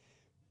 Okay.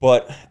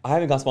 But I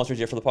haven't got sponsors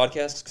yet for the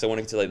podcast because I want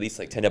to get to at least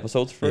like 10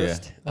 episodes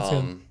first.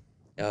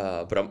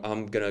 Yeah, but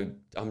I'm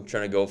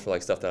trying to go for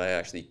like stuff that I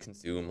actually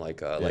consume,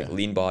 like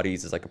Lean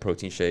Bodies is like a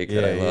protein shake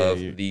that I love.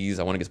 These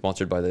I want to get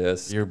sponsored by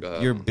this. You're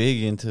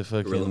big into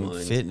fucking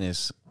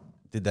fitness.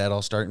 Did that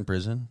all start in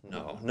prison?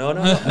 No.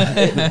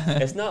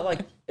 It's not like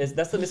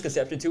that's the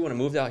misconception too. When I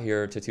moved out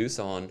here to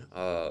Tucson,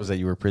 was that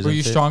you were prison? Were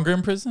you stronger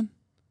in prison?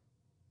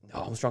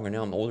 No, I'm stronger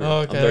now. I'm older. Oh,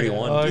 okay, I'm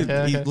 31.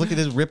 okay. Dude, look at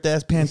his ripped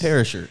ass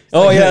Pantera shirt.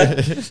 Oh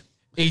yeah.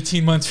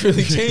 18 months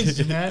really changed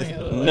you,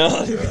 man.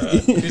 No.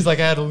 He's like,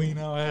 I had to lean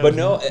out. I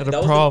had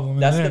a problem.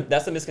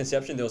 That's the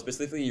misconception, though,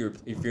 specifically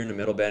if you're in the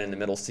metal band, in the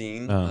metal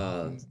scene.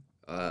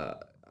 I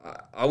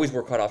always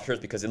wore cut-off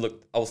shirts because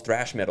I was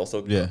thrash metal,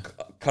 so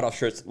cut-off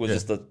shirts was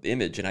just the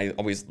image, and I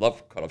always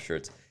loved cut-off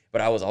shirts.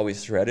 But I was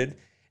always shredded,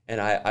 and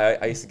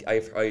I used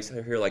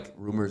to hear, like,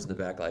 rumors in the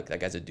back, like,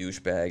 that guy's a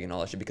douchebag and all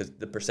that shit, because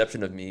the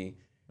perception of me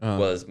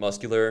was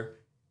muscular,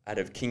 out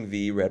of King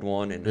V, Red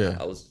One, and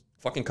I was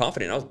fucking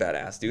confident. I was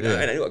badass, dude. Yeah.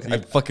 I knew I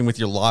fucking with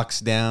your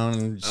locks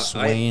down,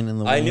 swaying in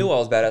the wind. I knew I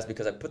was badass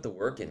because I put the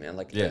work in, man.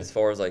 Like as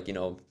far as like, you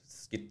know,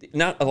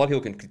 not a lot of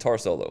people can guitar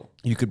solo.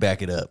 You could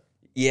back it up.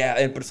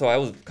 Yeah, but so I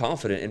was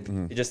confident,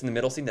 and just in the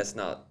metal scene, that's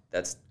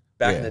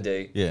back in the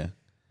day. Yeah,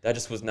 that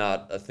just was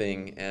not a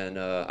thing. And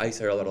I used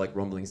to hear a lot of like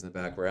rumblings in the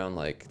background,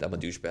 like I'm a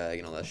douchebag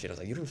and all that shit. I was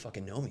like, you don't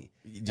fucking know me.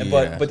 And,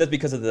 but that's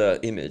because of the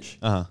image.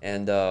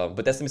 And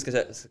but that's the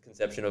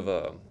misconception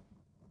of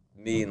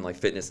me and like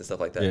fitness and stuff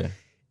like that. Yeah.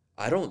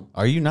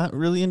 Are you not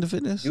really into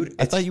fitness? Dude,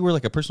 I thought you were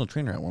like a personal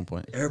trainer at one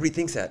point. Everybody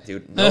thinks that,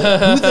 dude. No.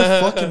 Who the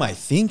fuck am I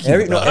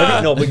thinking? But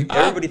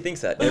everybody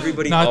thinks that.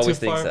 Everybody always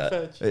thinks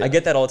that. I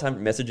get that all the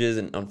time, messages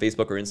on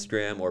Facebook or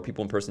Instagram, or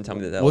people in person tell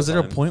me that. Was there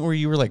a point where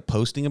you were like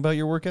posting about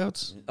your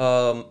workouts?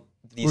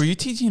 Were you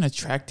teaching a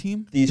track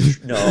team? These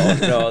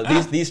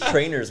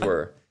trainers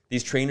were.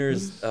 These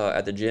trainers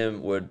at the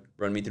gym would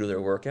run me through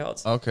their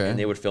workouts. Okay. And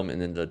they would film it,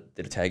 and then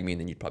they'd tag me,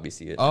 and then you'd probably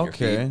see it.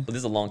 Okay. But this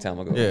is a long time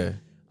ago.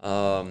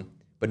 Yeah.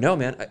 But no,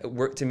 man,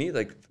 to me,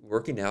 like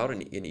working out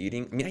and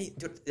eating. I mean,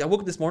 I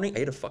woke up this morning.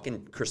 I ate a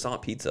fucking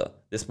croissant pizza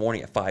this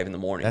morning at 5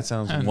 a.m. That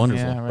sounds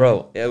wonderful, right.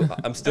 Bro.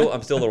 I'm still a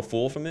little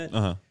full from it.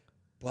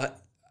 But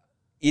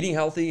eating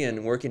healthy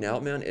and working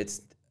out, man,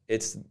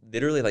 it's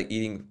literally like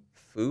eating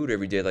food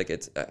every day. Like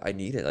I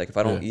need it. Like if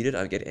I don't eat it,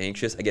 I get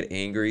anxious, I get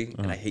angry,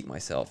 and I hate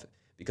myself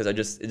because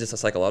it's just a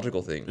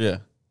psychological thing. Yeah.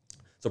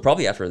 So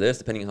probably after this,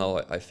 depending on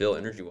how I feel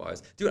energy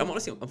wise, dude, I'm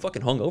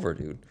fucking hungover,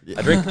 dude. Yeah.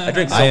 I drank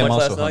so much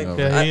last night.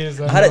 Yeah,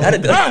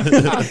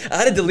 I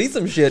had to delete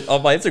some shit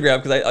off my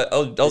Instagram because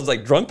I was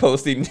like drunk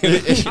posting.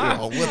 Dude.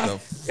 What the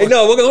fuck? Hey,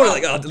 no, we're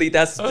like, oh, delete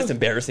that. That's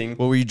embarrassing.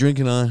 What were you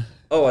drinking on?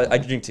 Oh, I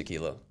drink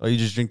tequila. Oh, you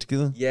just drink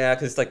tequila? Yeah,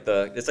 because it's like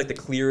the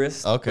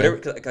clearest. Okay.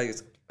 Whatever,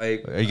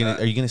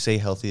 are you gonna say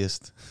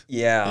healthiest?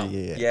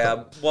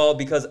 Yeah. Well,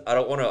 because I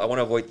want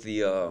to avoid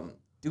the.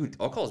 Dude,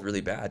 alcohol is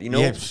really bad. You know,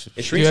 it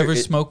shrinks. Do you ever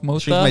smoke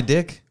most? Shrinks my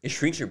dick. It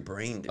shrinks your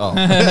brain, dude. Oh.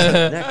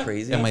 Isn't that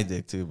crazy? Yeah, my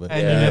dick too. But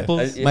and your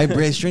nipples. My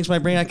brain shrinks my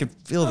brain. I can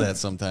feel that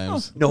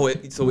sometimes. No,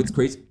 so it's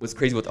crazy. What's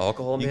crazy with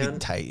alcohol, you man? can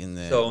tighten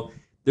that. So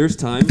there's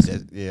times.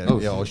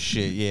 Oh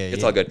shit. Yeah.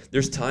 It's all good.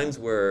 There's times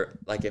where,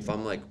 like, if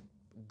I'm like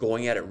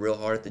going at it real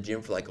hard at the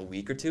gym for like a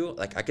week or two,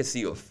 like I could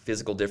see a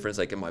physical difference,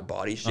 like in my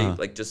body shape,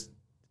 like just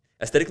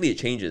aesthetically it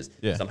changes.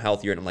 Yeah. So I'm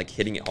healthier and I'm like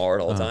hitting it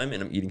hard all the time,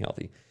 and I'm eating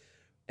healthy.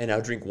 And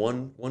I'll drink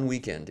one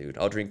weekend, dude.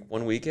 I'll drink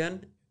one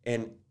weekend,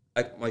 and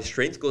my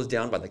strength goes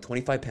down by like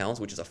 25 pounds,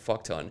 which is a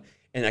fuck ton.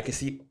 And I can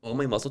see all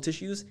my muscle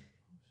tissues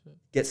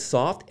get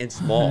soft and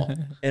small.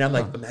 And I'm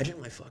like, imagine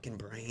my fucking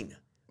brain.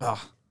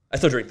 I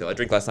still drink, though. I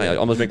drank last night. I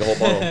almost drank a whole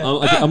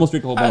bottle. I almost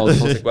drank a whole bottle of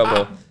Toxic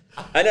Pueblo.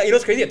 I know, you know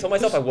what's crazy? I told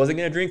myself I wasn't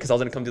going to drink because I was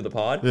going to come to the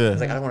pod. Yeah. I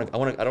was like, I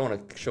don't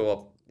want to show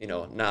up, you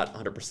know, not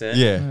 100%.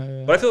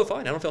 Yeah. But I feel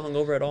fine. I don't feel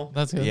hungover at all.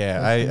 That's good.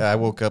 Yeah, I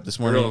woke up this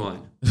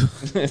morning.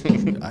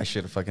 I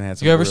should have fucking had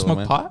some. You ever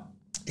smoke pot?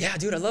 Yeah,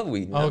 dude, I love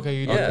weed. Oh, okay,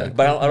 you do. Yeah, okay.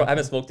 But I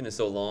haven't smoked in it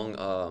so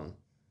long.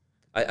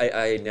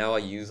 I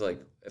use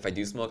like, if I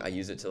do smoke, I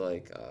use it to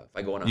like if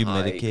I go on a hike. You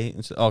medicate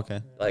and stuff? Oh,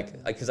 okay.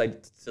 Like because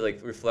to like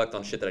reflect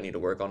on shit that I need to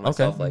work on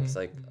myself. Okay. Like it's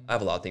like I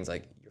have a lot of things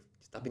like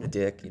stop being a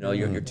dick. You know,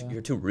 you're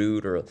too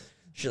rude or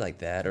shit like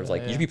that. Or it's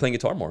like you should be playing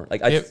guitar more.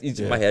 Like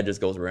my head just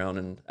goes around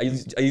and I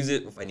use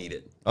it if I need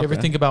it. You ever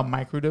think about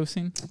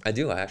microdosing? I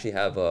do. I actually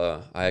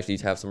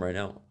have some right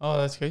now. Oh,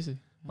 that's crazy.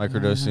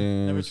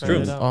 Microdosing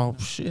shrooms. Oh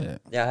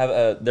shit. Yeah, I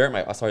have they're at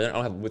my I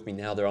don't have them with me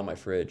now. They're on my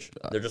fridge.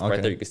 They're just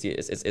right there. You can see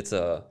it. It's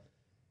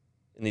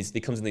and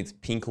it comes in these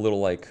pink little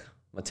like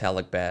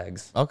metallic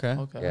bags. Okay.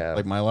 Yeah.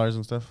 Like Mylars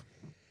and stuff.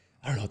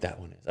 I don't know what that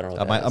one is. I don't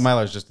know. What a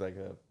Mylar's just like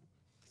a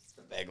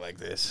bag like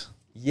this.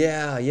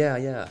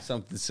 Yeah.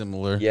 Something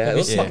similar. Yeah, it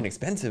was fucking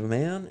expensive,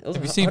 man. It was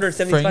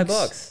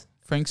 $175.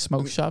 Frank's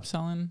Smoke Shop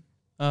selling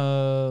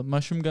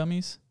mushroom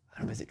gummies.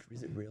 I don't know, is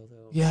it real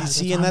though? Yeah.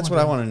 See, and that's what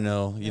I want to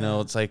know. You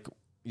know, it's like,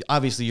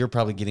 obviously, you're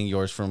probably getting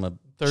yours from a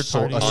Third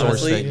party. source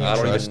Honestly, that I you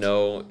don't trust. even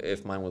know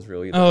if mine was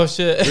real either. Oh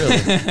shit!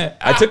 Really?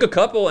 I took a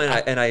couple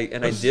and I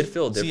did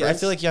feel different. See, I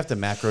feel like you have to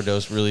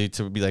macrodose really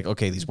to be like,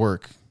 okay, these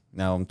work.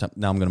 Now I'm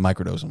gonna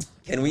microdose them.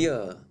 Can we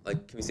can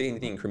we say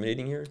anything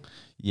incriminating here?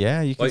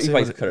 Yeah, you can. Well, you say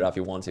probably what- cut it off if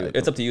you want to.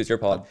 It's up to you. It's your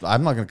pod.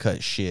 I'm not gonna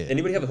cut shit.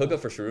 Anybody have a hookup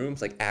for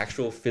shrooms, like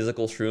actual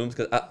physical shrooms?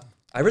 Because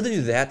I'd rather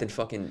do that than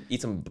fucking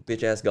eat some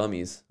bitch ass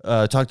gummies.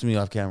 Talk to me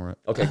off camera.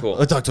 Okay,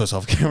 cool. Talk to us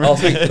off camera. Oh,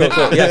 sweet.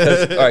 Cool.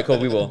 Yeah, all right, cool.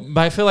 We will.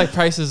 But I feel like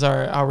prices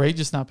are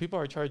outrageous now. People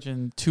are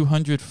charging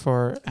 $200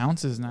 for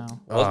ounces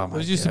now. Oh, my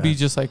Those used God. to be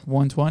just like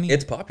 $120.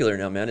 It's popular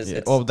now, man. Yeah.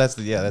 Oh, that's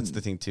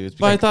the thing too. It's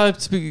But I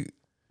because, thought it's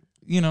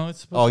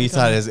it's. oh, you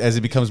thought as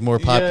it becomes more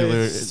popular.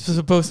 Yeah, it's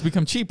supposed to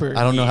become cheaper.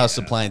 I don't know how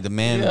supply and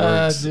demand Yeah,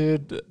 works.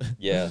 dude.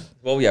 Yeah.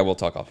 Well, yeah, we'll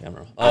talk off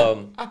camera.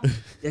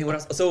 Dang, what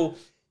else? So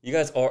you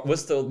guys are. Do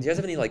you guys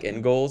have any like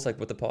end goals like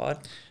with the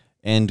pod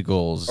End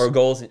goals. or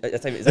goals? Is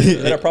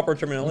that a proper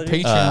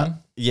terminology? Patreon.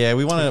 Yeah,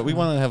 we want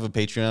to have a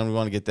Patreon. We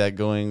want to get that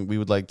going. We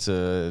would like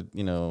to,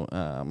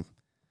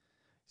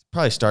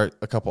 probably start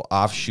a couple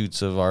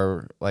offshoots of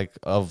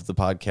of the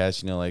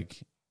podcast.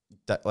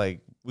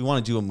 We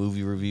want to do a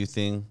movie review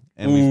thing,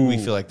 and we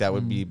feel like that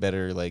would be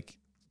better like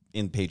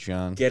in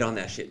Patreon. Get on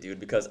that shit, dude,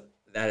 because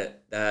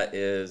that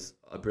is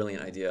a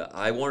brilliant idea.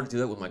 I wanted to do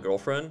that with my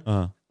girlfriend.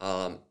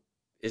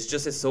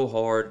 It's so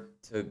hard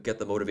to get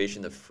the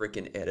motivation to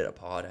freaking edit a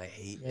pod. I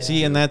hate it.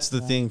 See, and that's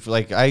the thing.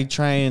 I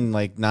try and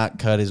not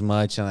cut as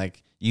much, and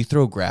you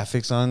throw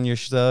graphics on your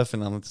stuff,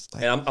 and I'm just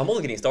like, And I'm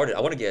only getting started. I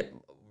want to get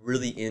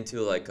really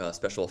into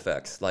special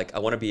effects. I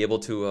want to be able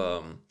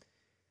to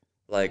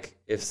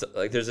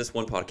if there's this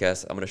one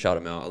podcast, I'm gonna shout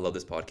him out. I love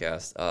this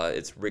podcast.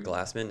 It's Rick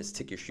Glassman. It's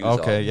Take Your Shoes Off.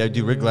 okay, yeah,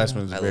 dude, Rick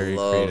Glassman is very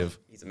creative.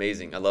 He's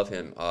amazing. I love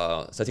him.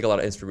 So I take a lot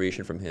of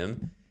inspiration from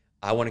him.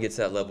 I want to get to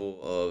that level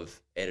of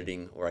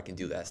editing where I can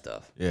do that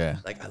stuff. Yeah,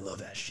 I love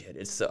that shit.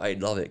 I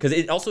love it because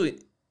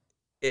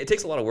it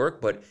takes a lot of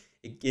work, but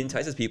it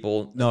entices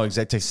people. No,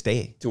 exactly.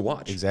 Stay to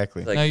watch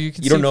exactly. Now you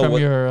can you see don't know from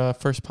what- your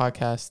first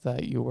podcast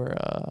that you were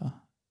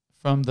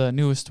from the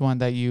newest one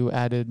that you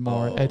added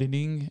more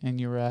editing, and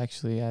you were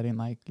actually adding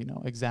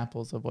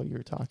examples of what you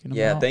were talking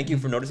Yeah, about. thank you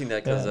for noticing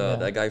that because Yeah.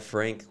 that guy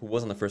Frank, who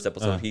was on the first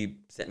episode, he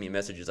sent me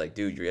messages like,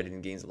 "Dude, your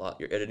editing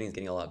is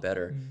getting a lot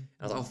better." And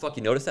I was like, "Oh fuck,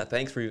 you noticed that?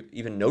 Thanks for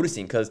even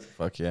noticing." Because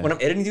Fuck yeah. when I'm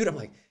editing, dude, I'm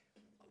like,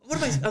 "What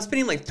am I? I'm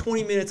spending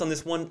 20 minutes on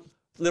this one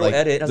little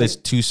edit." I was There's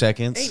like, 2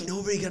 seconds. "Ain't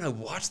nobody gonna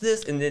watch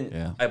this?" And then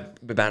Yeah. I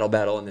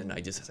battle, and then I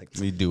just was like,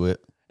 We do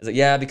it. It's like,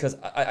 yeah, because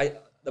I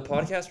the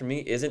podcast for me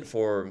isn't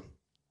for.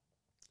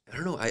 I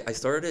don't know. I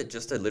started it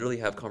just to literally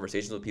have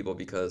conversations with people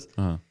because,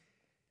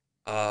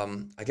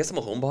 I guess I'm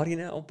a homebody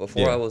now.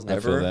 Before I was feel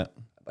never. that.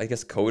 I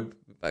guess COVID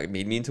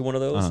made me into one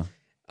of those.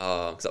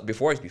 Because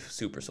before I used to be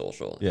super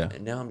social. Yeah.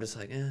 And now I'm just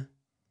like,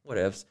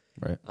 whatevs.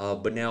 Right.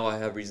 But now I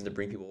have reason to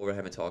bring people over I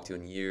haven't talked to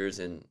in years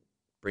and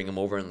bring them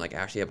over and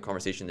actually have a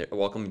conversation. They're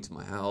welcome to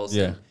my house.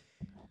 Yeah.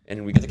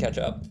 And we get to catch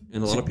up.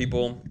 And a lot of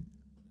people,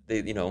 they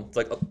it's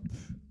like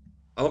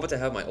I'm about to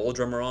have my old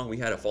drummer on. We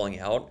had a falling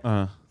out.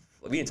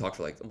 We didn't talk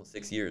for almost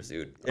 6 years,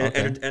 dude.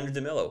 Andrew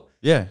DeMello.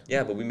 Yeah.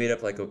 Yeah, but we made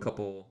up a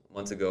couple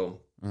months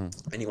ago, and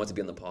he wants to be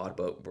on the pod,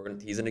 but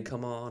he's gonna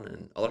come on,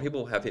 and a lot of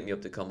people have hit me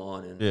up to come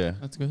on, and Yeah.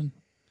 That's good.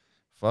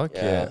 Fuck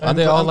Yeah. yeah. Are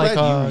they all glad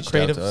you reached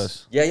out to creatives?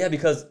 us. yeah,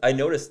 because I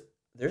noticed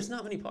there's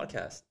not many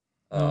podcasts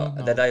No.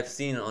 that I've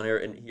seen on air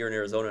here in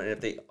Arizona,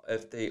 and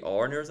if they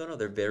are in Arizona,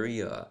 they're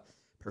very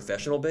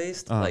professional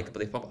based, but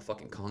they talk about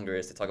fucking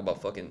Congress, they talk about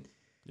fucking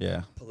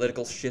Yeah.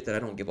 political shit that I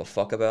don't give a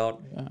fuck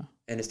about. Yeah.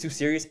 And it's too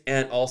serious.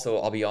 And also,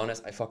 I'll be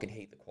honest, I fucking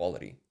hate the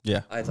quality.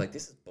 Yeah. I was like,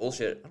 this is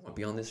bullshit. I don't want to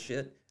be on this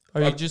shit.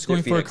 Are you Fuck just They're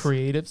going Phoenix. for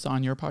creatives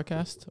on your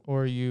podcast,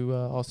 or are you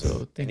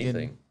also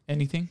thinking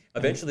anything?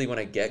 Eventually, when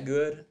I get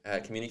good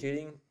at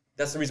communicating,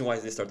 that's the reason why I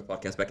did start the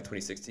podcast back in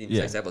 2016. Yeah.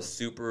 I used to have a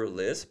super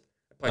lisp.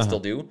 I probably still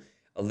do.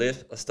 A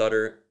lisp, a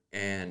stutter,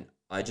 and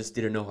I just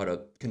didn't know how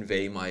to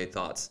convey my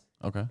thoughts.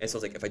 Okay. And so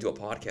it's if I do a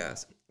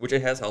podcast, which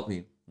it has helped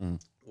me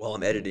while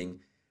I'm editing,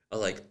 I'm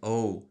like,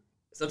 oh,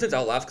 sometimes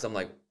I'll laugh because I'm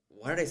like,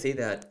 why did I say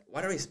that?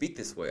 Why do I speak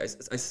this way?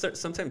 I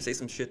sometimes say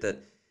some shit that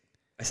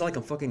I sound like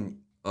I'm fucking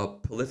a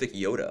prolific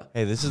Yoda.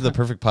 Hey, this is the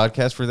perfect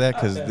podcast for that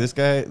because this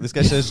guy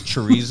says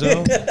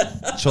chorizo,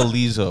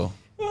 chorizo.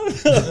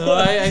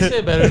 I say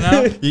it better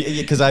now.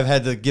 Because I've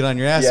had to get on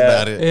your ass Yeah.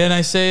 about it. And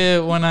I say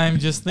it when I'm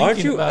just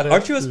thinking about it.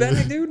 Aren't you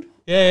Hispanic, dude?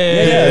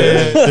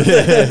 Yeah.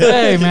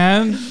 Hey,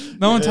 man.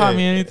 No one taught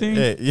me anything.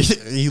 Hey,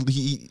 he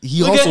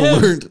Look at also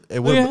him. learned. Hey,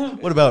 Look at him.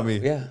 what about me?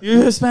 Yeah.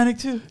 You're Hispanic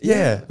too.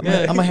 Yeah.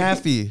 Yeah. I'm a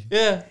halfie.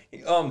 Yeah.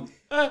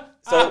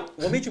 So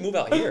what made you move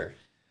out here?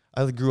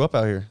 I grew up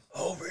out here.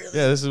 Oh, really?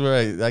 Yeah, this is where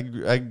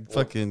I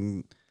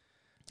fucking.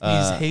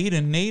 He's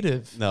Hayden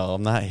native. No,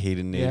 I'm not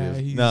Hayden native.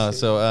 he's No, Hayden.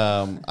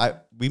 so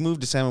we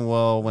moved to San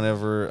Manuel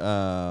whenever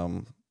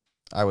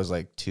I was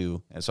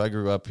 2, and so I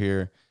grew up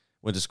here,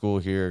 went to school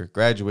here,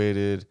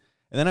 graduated,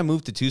 and then I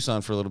moved to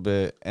Tucson for a little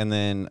bit, and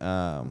then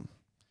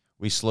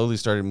we slowly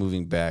started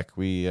moving back.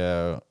 We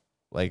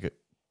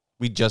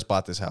just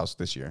bought this house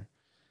this year,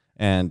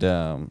 and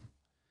I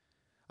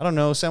don't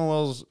know.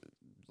 Samuel's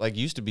like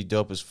used to be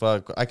dope as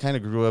fuck. I kind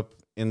of grew up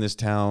in this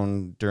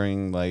town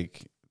during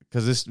like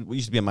because this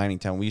used to be a mining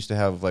town. We used to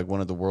have like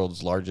one of the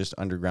world's largest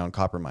underground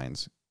copper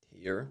mines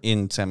here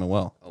in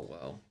Samuel. Oh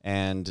wow!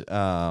 And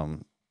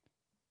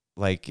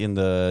like in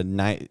the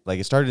night, like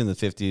it started in the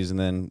 50s, and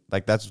then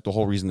like that's the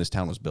whole reason this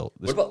town was built.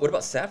 What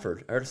about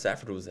Safford? I heard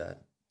Safford was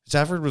that.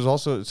 Safford's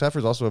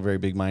also a very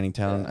big mining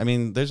town. Yeah. I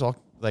mean,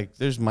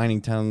 there's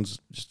mining towns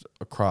just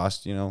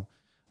across,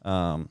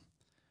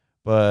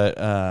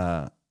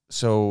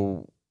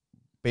 so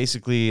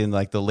basically in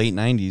like the late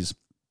 90s,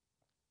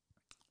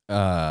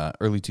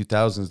 early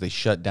 2000s, they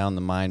shut down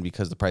the mine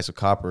because the price of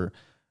copper,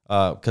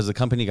 because the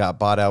company got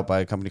bought out by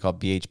a company called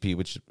BHP,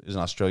 which is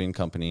an Australian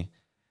company.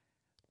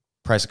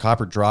 Price of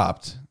copper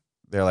dropped.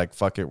 They're like,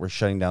 fuck it, we're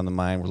shutting down the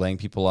mine. We're laying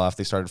people off.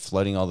 They started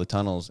flooding all the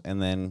tunnels.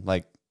 And then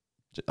like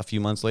a few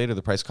months later,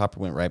 the price of copper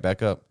went right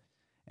back up.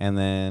 And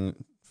then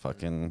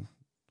fucking,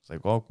 it's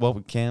like, well,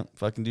 we can't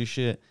fucking do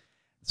shit.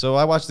 So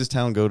I watched this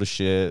town go to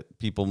shit.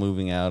 People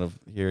moving out of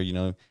here,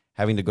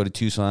 having to go to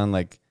Tucson.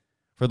 Like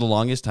for the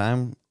longest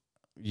time,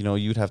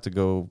 you'd have to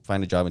go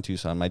find a job in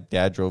Tucson. My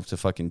dad drove to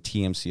fucking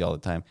TMC all the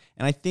time.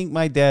 And I think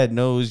my dad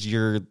knows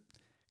your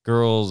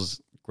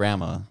girl's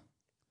grandma.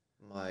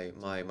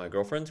 My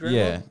girlfriend's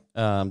grandma?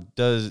 Yeah.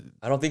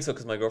 I don't think so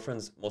because my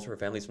girlfriend's most of her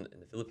family's in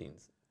the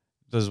Philippines.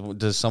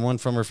 Does someone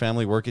from her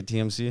family work at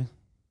TMC?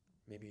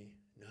 Maybe.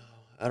 No.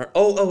 I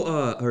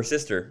don't. Her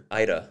sister,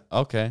 Ida.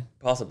 Okay.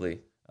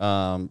 Possibly.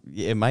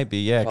 It might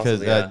be, yeah.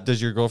 Because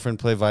does your girlfriend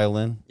play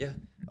violin? Yeah.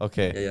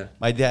 Okay. Yeah.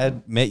 My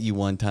dad met you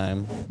one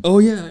time. Oh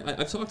yeah,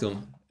 I've talked to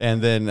him.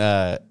 And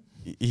then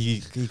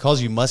he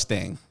calls you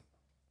Mustang.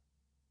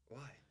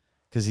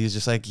 Because he was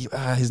just like,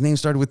 his name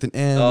started with an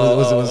M.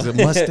 Was it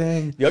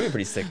Mustang? That'd be a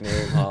pretty sick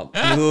name.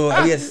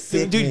 That'd be a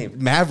sick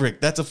name. Maverick,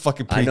 that's a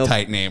fucking pretty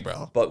tight name,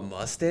 bro. But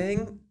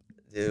Mustang?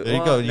 Dude, there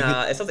you go.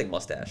 It sounds like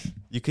mustache.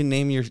 You can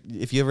name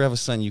if you ever have a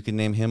son, you can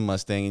name him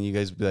Mustang, and you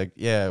guys be like,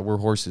 yeah, we're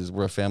horses.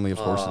 We're a family of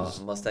horses.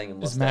 Mustang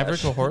and mustache. Is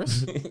Maverick a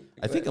horse?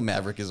 I think a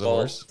Maverick is a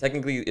horse.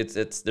 Technically,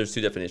 it's there's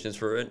two definitions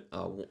for it.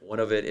 One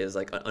of it is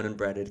like an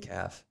unbred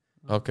calf.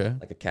 Okay.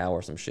 Like a cow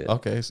or some shit.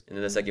 Okay. And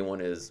then the second one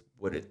is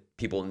what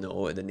people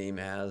know the name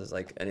as,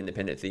 like an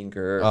independent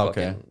thinker.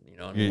 Okay.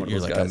 Fucking,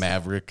 you're like guys. A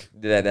maverick.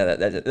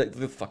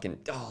 That fucking,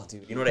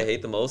 dude. You know what I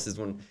hate the most is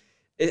when,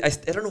 I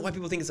don't know why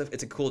people think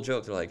it's a cool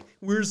joke. They're like,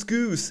 where's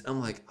Goose?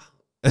 I'm like,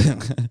 you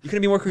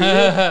couldn't be more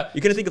creative.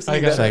 You couldn't think of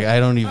something better. Like, I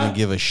don't even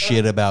give a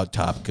shit about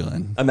Top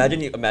Gun.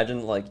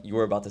 Imagine like you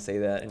were about to say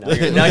that, and now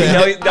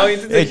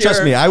you're hey,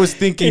 trust me, I was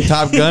thinking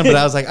Top Gun, but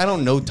I was like, I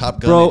don't know Top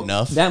Gun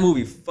enough. That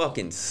movie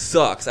fucking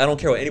sucks. I don't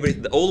care what anybody.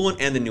 The old one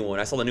and the new one.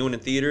 I saw the new one in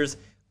theaters.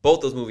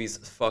 Both those movies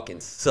fucking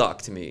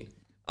suck to me.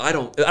 I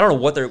don't know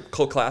what they're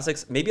cult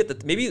classics. Maybe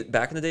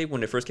back in the day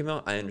when it first came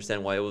out, I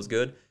understand why it was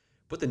good.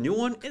 But the new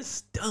one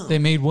is dumb. They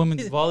made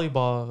women's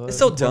volleyball. It's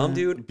so dumb,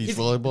 dude. Beach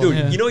volleyball.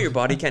 Dude, you know your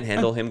body can't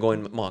handle him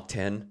going Mach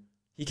 10.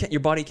 Your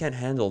body can't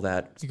handle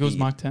that. He goes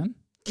Mach 10?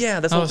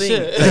 Yeah, that's the whole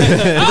thing. He's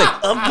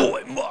like, I'm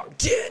going Mach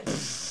 10.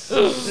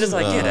 It's just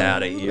like, get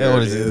out of here. Yeah,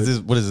 what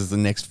is this? The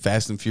next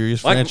Fast and Furious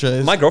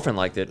franchise? My girlfriend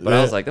liked it, but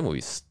I was like, that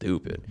movie's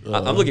stupid.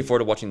 I'm looking forward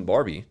to watching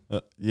Barbie.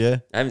 Yeah,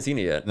 I haven't seen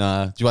it yet.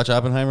 Nah, did you watch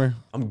Oppenheimer?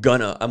 I don't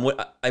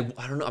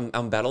know.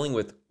 I'm battling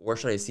with where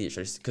should I see it?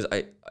 Because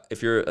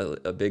if you're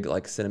a big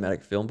like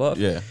cinematic film buff,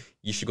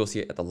 you should go see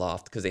it at the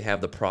Loft because they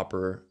have the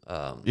proper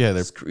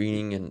they're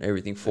screening and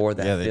everything for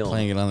that. Yeah, they're film.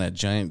 playing it on that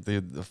giant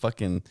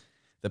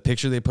the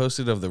picture they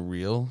posted of the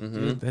reel,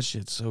 dude, that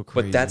shit's so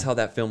crazy. But that's how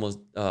that film was.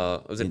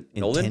 Was it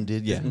Nolan?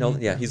 Intended, yeah. Nolan,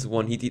 yeah. He's the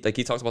one. He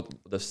talks about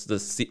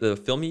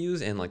the film he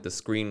used and like the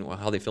screen,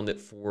 how they filmed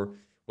it for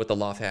what the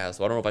Loft has.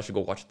 So I don't know if I should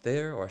go watch it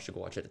there or I should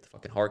go watch it at the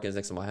fucking Harkins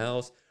next to my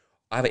house.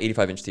 I have an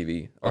 85-inch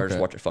TV, or just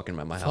watch it fucking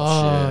at my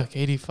house. Fuck,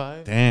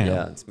 85. Damn.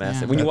 Yeah, it's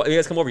massive. When you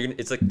guys come over,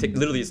 it's like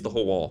literally it's the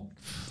whole wall.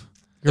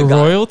 Your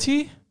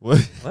royalty? What?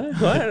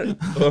 What?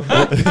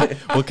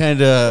 What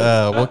kind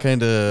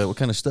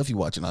of stuff you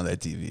watching on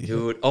that TV,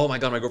 dude? Oh my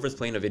god, my girlfriend's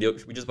playing a video.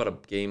 We just bought a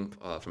game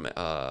from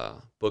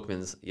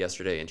Bookman's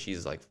yesterday, and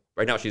she's like,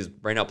 right now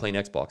playing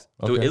Xbox.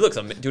 Dude, Okay. it looks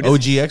amazing. Dude,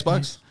 OG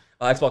Xbox?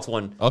 Xbox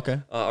One. Okay.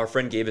 Our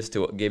friend gave it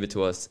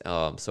to us.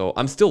 So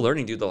I'm still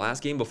learning, dude. The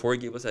last game before he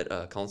gave us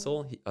that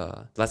console,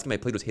 the last game I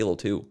played was Halo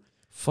 2.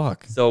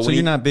 Fuck. So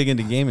you're not big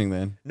into gaming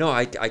then? No,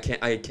 I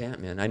can't,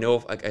 man. I know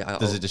if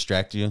Does it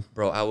distract you?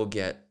 Bro, I will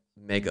get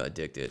mega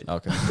addicted.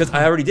 Okay. Because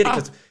I already did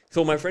it.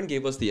 So my friend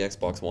gave us the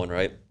Xbox One,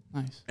 right?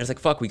 Nice. And it's like,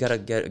 fuck, we gotta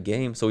get a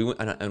game. So we went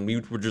and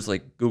we were just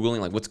like Googling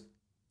like what's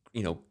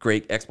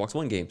great Xbox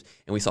One games,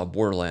 and we saw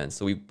Borderlands.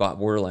 So we bought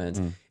Borderlands,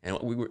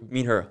 and me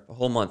and her a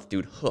whole month,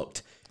 dude,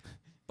 hooked.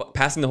 But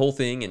passing the whole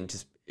thing and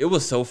just it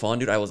was so fun,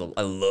 dude. I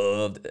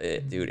loved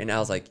it, dude. And I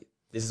was like,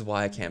 this is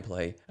why I can't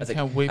play. I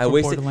can't wait for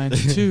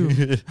Borderlands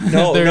 2.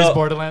 No, There's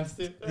Borderlands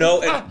 2.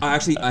 No,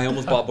 I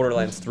almost bought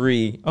Borderlands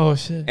 3. Oh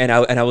shit! And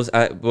I was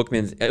at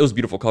Bookman's. It was a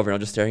beautiful cover, and I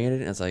was just staring at it,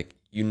 and I was like,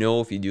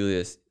 if you do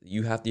this,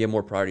 you have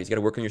more priorities. You got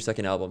to work on your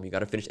second album. You got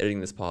to finish editing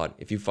this pod.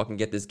 If you fucking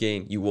get this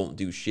game, you won't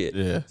do shit.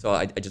 Yeah. So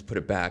I just put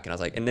it back, and I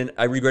was like, and then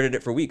I regretted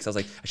it for weeks. I was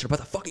like, I should have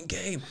bought the fucking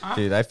game.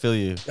 Dude, I feel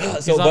you.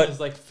 He's on his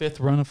like 5th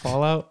run of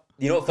Fallout.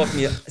 You know what fucked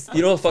me up?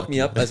 You know what fucked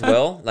me up as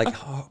well? Like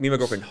me and my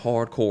girlfriend,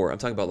 hardcore. I'm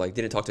talking about like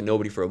didn't talk to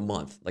nobody for a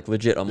month, like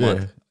legit a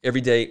month.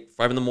 Every day,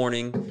 5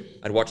 a.m,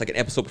 I'd watch like an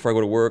episode before I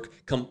go to work.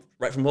 Come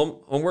right from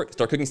homework,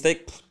 start cooking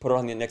steak, put it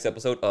on the next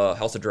episode.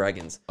 House of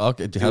Dragons.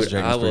 Okay, dude, House of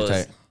Dragons pretty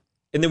tight.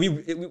 And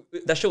then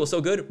that show was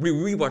so good. We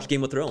rewatched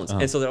Game of Thrones,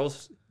 and so that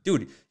was,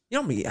 dude. You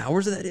know how many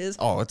hours that is?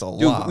 Oh, it's a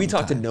lot. Dude, we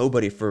talked to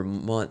nobody for a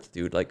month,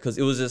 dude. Like, cause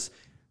it was just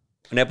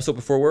an episode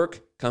before work.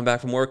 Come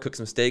back from work, cook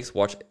some steaks,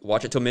 watch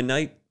it till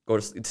midnight. Go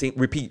to sleep,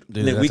 repeat. Dude,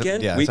 and then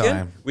weekend,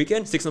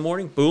 6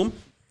 a.m, boom.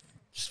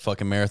 Just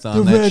fucking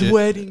marathon that shit. The red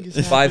wedding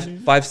is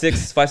 5,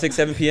 6,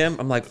 7 p.m.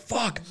 I'm like,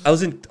 fuck. I've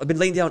been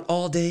laying down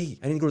all day.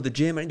 I didn't go to the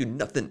gym. I didn't do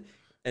nothing.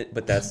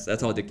 But that's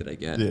how addicted I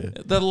get. Yeah.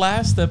 The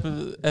last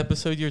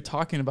episode you're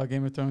talking about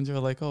Game of Thrones, you're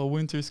like, oh,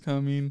 winter's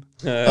coming.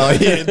 Oh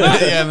yeah,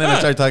 and then I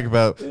started talking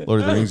about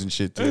Lord of the Rings and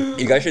shit too.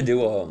 You guys should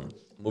do a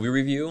movie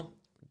review.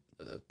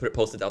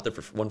 Post it out there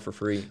for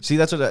free. See,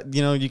 that's what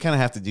you kind of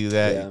have to do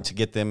that to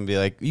get them to be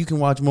like, you can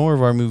watch more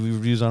of our movie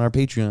reviews on our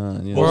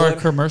Patreon, or our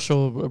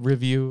commercial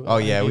review. Oh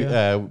yeah,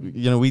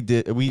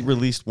 we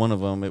released one of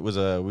them. It was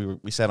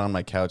we sat on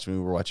my couch and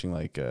we were watching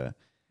like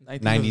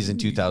 90s and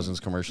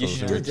 2000s commercials.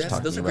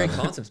 Those are great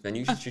concepts, man.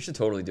 You should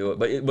totally do it,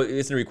 but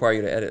it's gonna require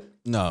you to edit.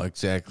 No,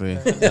 exactly.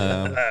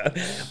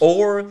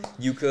 Or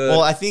you could.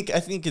 Well, I think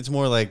it's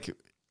more like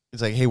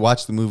it's like, hey,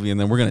 watch the movie and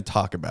then we're gonna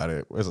talk about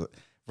it.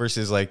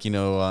 Versus like,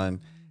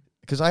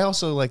 because I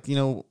also like,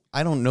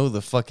 I don't know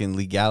the fucking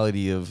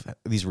legality of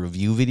these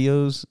review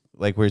videos,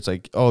 like where it's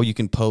like, oh, you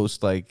can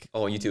post like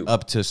on YouTube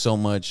up to so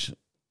much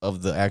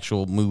of the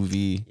actual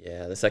movie.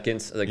 Yeah, the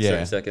seconds, like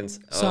certain seconds.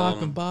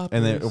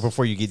 And then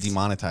before you get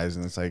demonetized,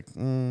 and it's like,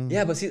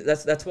 yeah, but see,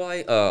 that's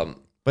why.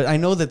 But I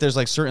know that there's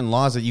like certain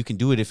laws that you can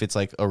do it if it's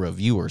like a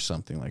review or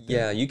something like that.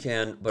 Yeah, you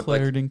can, but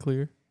cleared and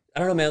clear. I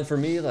don't know, man. For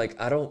me, like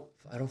I don't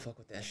fuck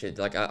with that shit.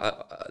 Like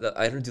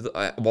I don't do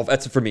well.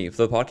 That's for me.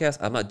 For the podcast,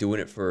 I'm not doing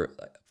it for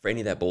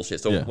any of that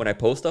bullshit. So when I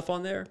post stuff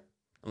on there,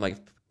 I'm like,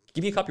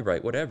 give me a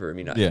copyright, whatever. I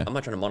mean, I'm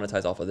not trying to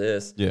monetize off of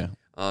this. Yeah.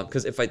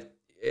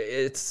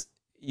 Because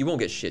you won't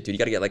get shit, dude. You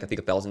got to get like I think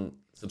 1,000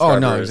 subscribers. Oh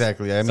no,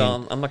 exactly. I mean,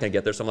 I'm not gonna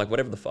get there. So I'm like,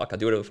 whatever the fuck, I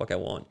do whatever the fuck I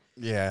want.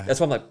 Yeah. That's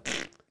why I'm like,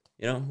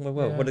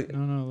 what?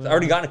 I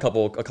already gotten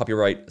a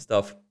copyright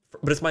stuff.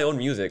 But it's my own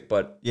music,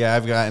 but yeah,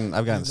 I've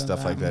gotten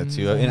stuff like that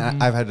too,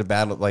 and I've had to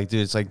battle like,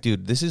 dude, it's like,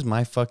 dude, this is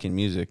my fucking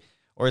music,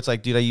 or it's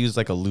like, dude, I use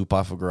like a loop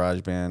off of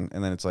GarageBand,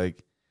 and then it's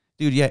like,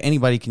 dude, yeah,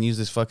 anybody can use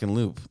this fucking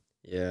loop.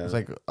 Yeah, it's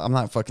like I'm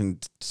not fucking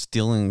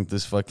stealing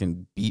this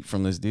fucking beat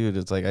from this dude.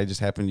 It's like I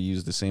just happen to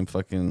use the same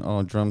fucking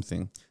drum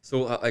thing.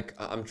 So like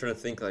I'm trying to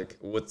think like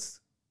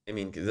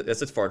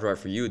that's a far drive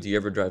for you. Do you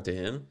ever drive to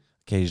him?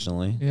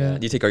 Occasionally. Yeah.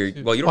 Do you take all your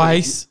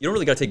you don't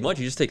really got to take much.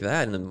 You just take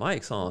that and the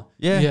mics, huh?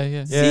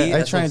 Yeah. See,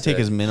 I try and take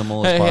as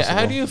minimal as possible.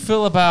 How do you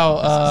feel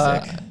about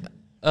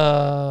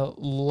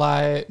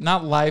live,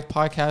 not live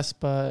podcasts,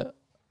 but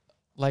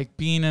like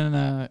being in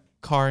a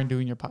car and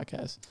doing your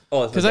podcast?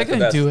 Oh, because I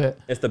couldn't do it.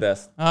 It's the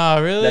best.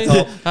 Oh, really?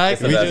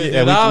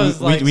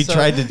 We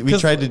tried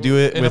to do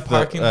it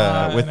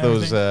with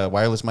those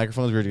wireless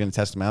microphones. We were going to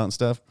test them out and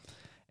stuff.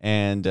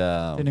 And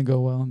didn't go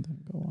well.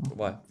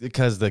 Why?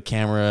 Because the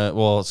camera.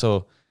 Well,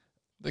 so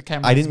the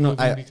camera. I didn't know.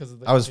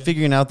 I was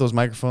figuring out those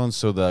microphones.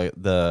 So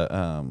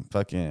the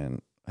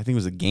fucking, I think it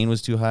was the gain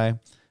was too high,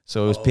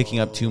 so it was picking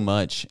up too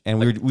much, and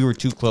we were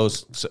too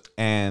close. So,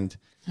 and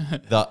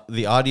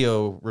the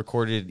audio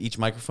recorded, each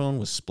microphone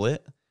was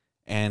split,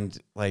 and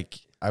like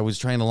I was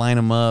trying to line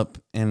them up,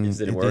 and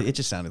it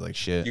just sounded like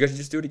shit. You guys should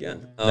just do it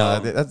again.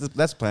 No, that's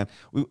the plan.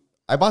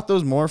 I bought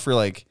those more for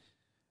like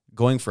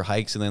going for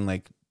hikes, and then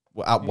like.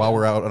 While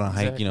we're out on a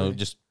hike,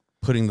 just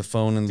putting the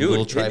phone in the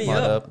little tripod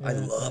up. I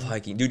love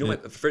hiking. Dude, my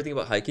favorite thing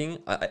about hiking,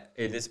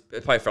 it's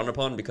probably frowned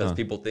upon because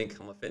people think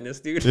I'm a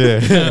fitness dude.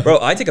 Yeah. Bro,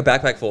 I take a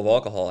backpack full of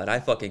alcohol and I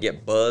fucking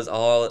get buzzed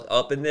all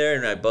up in there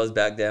and I buzz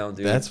back down,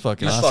 dude. That's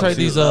fucking awesome. Try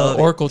these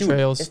Oracle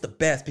trails. It's the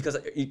best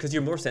because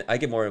you're more I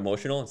get more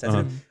emotional and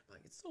sensitive.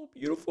 It's so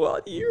beautiful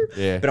out here.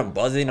 Yeah. But I'm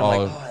buzzing. I'm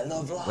like, I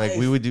love life. Like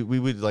we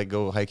would like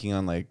go hiking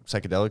on like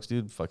psychedelics,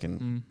 dude.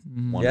 Fucking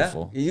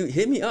wonderful. Yeah. You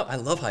hit me up. I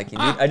love hiking,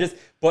 dude.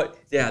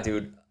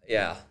 Dude.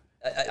 Yeah.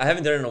 I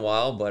haven't done it in a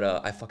while, but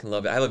I fucking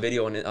love it. I have a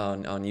video on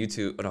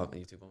YouTube,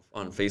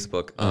 on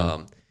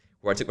Facebook,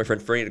 where I took my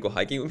friend Franny to go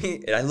hiking with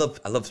me, and I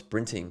love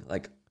sprinting,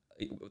 like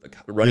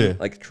running,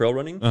 like trail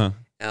running.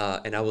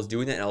 And I was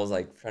doing that, and I was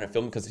like trying to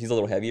film him because he's a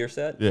little heavier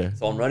set. Yeah.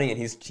 So I'm running, and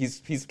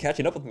he's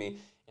catching up with me.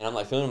 And I'm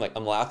like filming him, like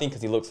I'm laughing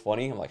because he looks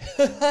funny. I'm like,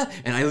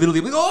 and I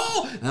literally like,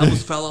 and I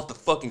almost fell off the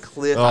fucking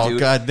cliff. Oh, dude.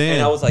 God damn.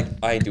 And I was like,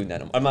 I ain't doing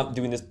that. I'm not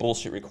doing this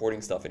bullshit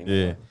recording stuff anymore.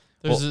 Yeah.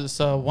 There's this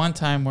one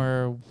time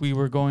where we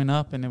were going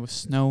up and it was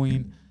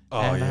snowing.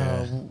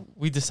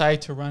 We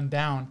decided to run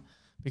down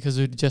because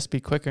it would just be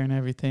quicker and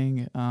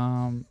everything.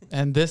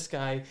 And this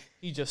guy,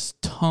 he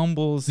just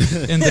tumbles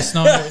in the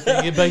snow and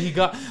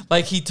everything.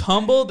 But he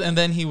tumbled and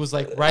then he was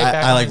like right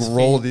back. I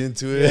rolled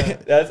into it. Yeah.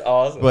 That's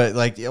awesome. But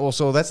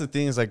so that's the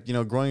thing is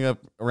growing up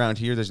around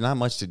here, there's not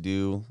much to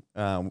do.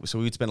 So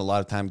we'd spend a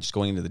lot of time just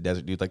going into the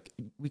desert, dude. Like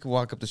we could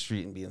walk up the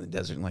street and be in the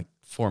desert in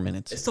 4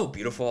 minutes. It's so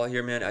beautiful out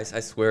here, man. I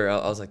swear,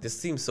 I was like, this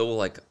seems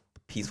so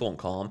peaceful and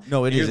calm.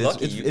 No, it is.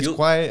 Lucky. It's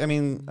quiet. I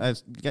mean,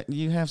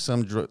 you have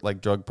some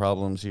drug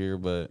problems here,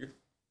 but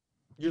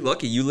you're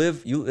lucky. You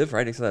live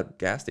right next to that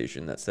gas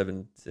station, that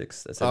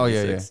 76. Oh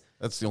yeah.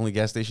 That's the only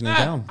gas station in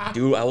town.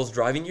 Dude, I was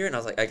driving here and I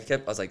was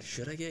like,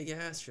 should I get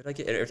gas? Should I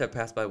get? And every time I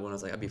passed by one, I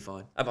was like, I'd be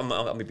fine. I'm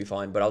gonna be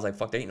fine. But I was like,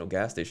 fuck, there ain't no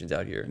gas stations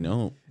out here.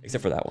 No,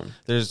 except for that one.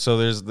 There's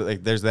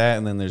that,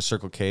 and then there's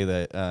Circle K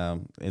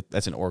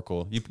that's in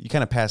Oracle. You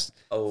kind of pass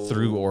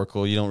through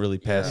Oracle. You don't really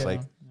pass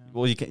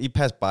Well, you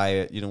pass by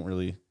it. You don't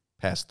really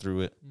pass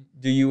through it.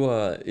 Do you?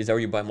 Is that where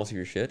you buy most of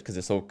your shit? Because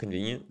it's so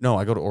convenient. No,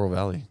 I go to Oro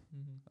Valley.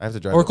 I have to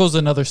drive. Oracle's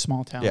another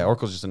small town. Yeah,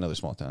 Oracle's just another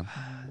small town.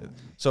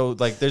 So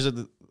there's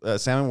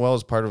Salmon Well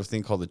is part of a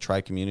thing called the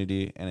Tri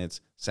Community, and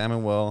it's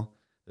Salmon Well.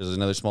 There's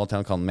another small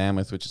town called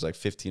Mammoth, which is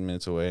 15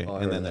 minutes away,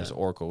 and then there's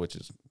Oracle, which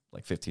is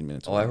 15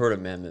 minutes away. I heard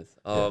of Mammoth.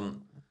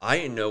 I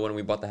didn't know when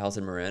we bought the house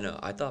in Marana.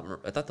 I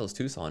thought that was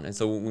Tucson, and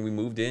so when we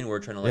moved in, we were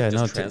trying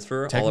to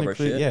transfer all of our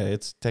shit. Yeah,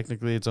 it's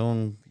technically its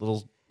own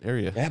little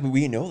area. Yeah, but we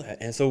didn't know that,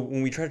 and so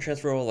when we tried to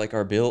transfer all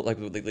our bill, like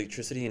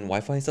electricity and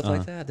Wi-Fi and stuff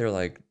like that, they're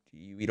like,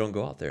 we don't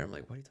go out there. I'm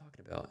like, what are you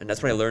talking about? And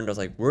that's when I learned. I was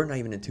like, we're not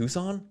even in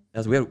Tucson. I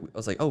was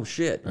like, oh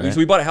shit. Right. So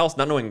we bought a house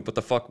not knowing what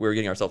the fuck we were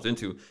getting ourselves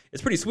into.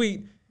 It's pretty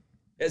sweet.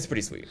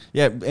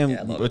 Yeah,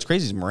 and what's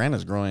crazy is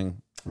Marana's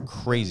growing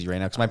crazy right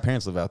now because my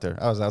parents live out there.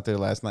 I was out there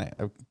last night.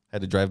 I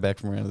had to drive back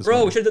from Marana this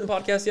morning. We should have done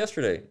the podcast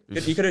yesterday.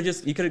 You could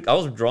have. I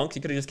was drunk.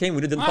 You could have just came.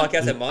 We did the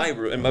podcast at my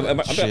room. And I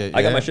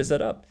got my shit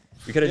set up.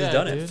 We could have just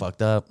done it.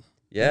 Fucked up.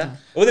 Yeah.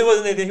 Well, there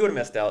wasn't anything. He would have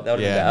messed out. That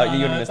would have been bad.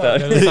 You would have messed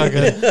out. It's not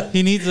good.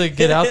 He needs to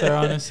get out there,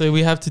 honestly.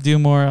 We have to do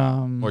more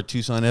more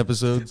Tucson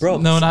episodes. Bro.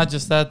 No, not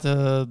just that,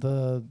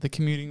 the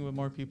commuting with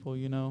more people,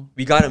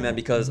 We got him, man,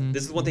 because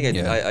this is one thing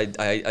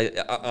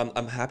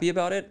I'm happy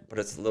about it, but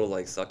it's a little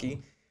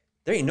sucky.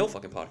 There ain't no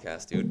fucking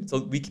podcast, dude.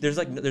 So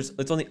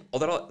it's only all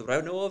that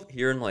I know of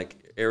here in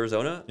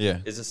Arizona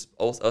is just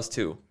us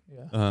two.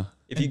 Yeah.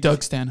 If you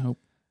Doug Stanhope.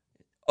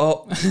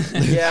 Oh,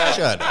 yeah.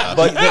 Shut up.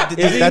 But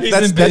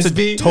that's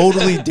a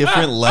totally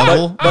different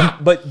level.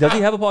 But does he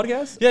have a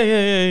podcast? Yeah.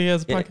 He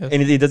has a podcast.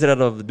 And he does it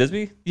out of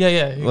Bisbee?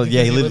 Yeah. Well,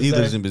 he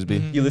lives in Bisbee.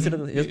 You listen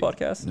to his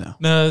podcast?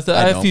 No,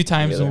 a few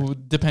times,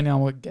 depending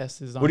on what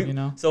guest is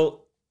on,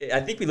 So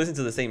I think we listen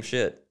to the same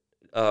shit.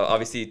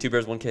 Obviously, Two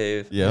Bears, One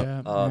Cave.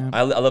 Yeah.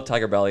 I love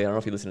Tiger Belly. I don't know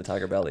if you listen to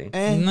Tiger Belly.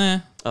 Nah.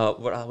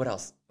 What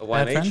else?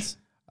 Bad Friends?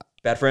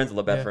 Bad Friends. I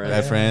love Bad Friends.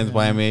 Bad Friends,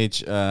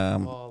 YMH.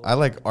 I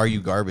like Are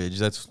You Garbage?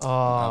 That's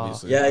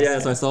obviously. Yeah.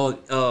 So I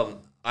saw.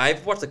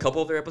 I've watched a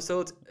couple of their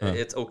episodes.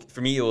 It's okay.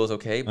 For me, it was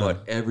okay,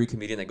 but every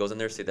comedian that goes in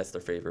there say that's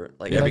their favorite.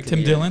 Every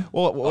Tim Dillon.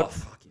 Well,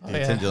 fuck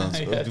Tim Dillon.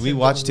 Did we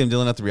watch Tim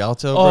Dillon at the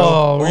Rialto, bro?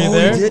 Oh, were you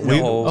there?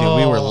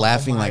 We were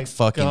laughing like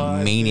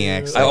fucking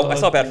maniacs. I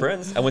saw Bad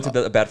Friends. I went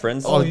to Bad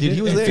Friends. Oh, dude,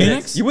 he was there.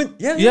 Phoenix? You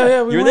went? Yeah.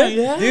 We you were went,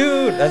 there, yeah.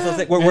 dude. That's what I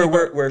was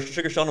like. Where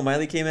Sugar Sean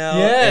O'Malley came out.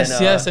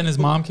 Yes, and his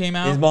mom came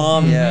out. His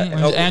mom,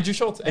 And Andrew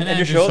Schultz. And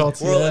Andrew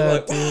Schultz. We're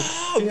like,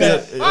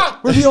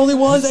 we're the only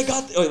ones that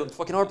got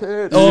fucking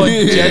armpits. Oh,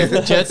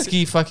 jet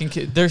ski fucking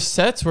kid. Their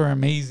sets were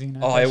amazing.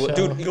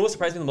 Dude, you know what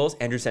surprised me the most?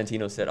 Andrew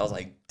Santino's set. I was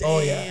like, damn. Oh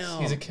yeah,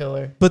 he's a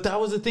killer. But that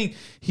was the thing.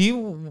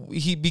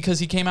 He because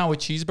he came out with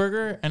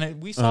Cheeseburger,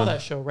 and we saw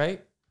that show,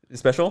 right?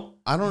 Special?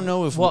 I don't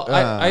know if. Well,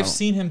 I've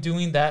seen him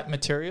doing that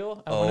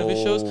material at one of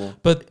his shows,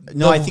 but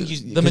no, I think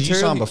the material you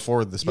saw him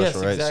before the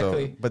special, right?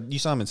 Exactly. So, but you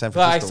saw him in San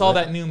Francisco. But I saw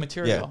that new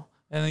material.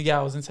 And then,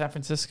 I was in San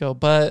Francisco.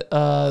 But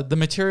the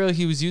material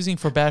he was using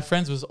for Bad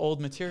Friends was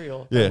old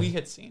material that we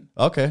had seen.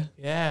 Okay.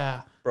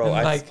 Yeah. Bro,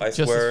 I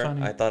swear,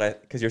 I thought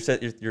because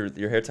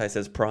your hair tie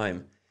says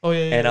Prime. Oh,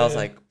 yeah. And I was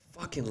like,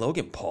 fucking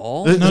Logan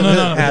Paul? No.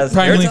 Has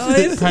Prime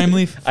hair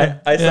Leaf.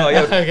 I saw,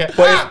 Okay.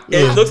 But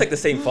it looks like the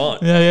same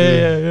font.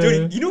 Yeah.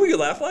 Dude, you know who you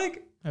laugh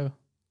like? Oh.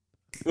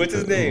 What's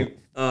his name?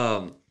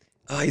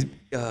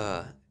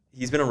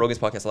 He's been on Rogan's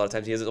podcast a lot of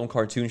times. He has his own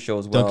cartoon show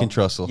as well. Duncan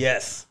Trussell.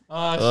 Yes.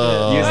 Oh, shit.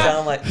 You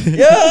sound like...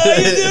 Yeah,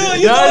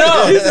 you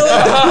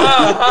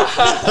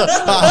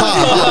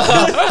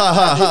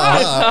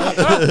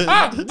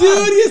do.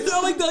 Dude, you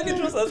sound like Duncan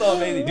Trussell. That's all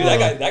amazing. Dude,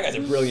 that guy's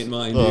a brilliant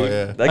mind, dude. Oh,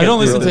 yeah. I don't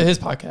listen to his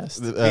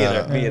podcast.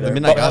 Me either. The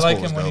Midnight I Gospel like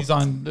him when he's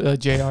on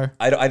JR.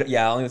 I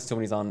only listen to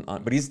when he's on,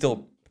 but he's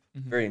still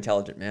very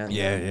intelligent, man.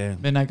 Yeah.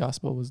 Midnight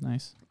Gospel was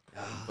nice.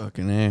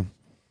 Fucking name.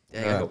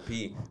 Dang, I gotta go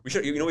pee. We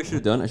should. You know what we should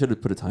have done? I should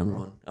have put a timer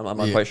on. I'm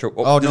not quite sure.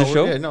 Oh, no,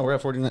 show? No, we're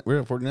at 49.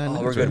 We're at 49.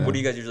 Oh, we're good. Right, what do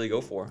you guys usually go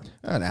for?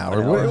 An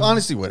hour.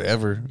 Honestly,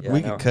 whatever.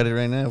 We can cut it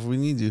right now if we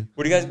need to.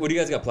 What do you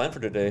guys got planned for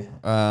today?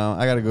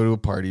 I gotta go to a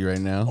party right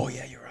now. Oh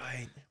yeah, you're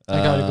right.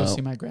 I gotta go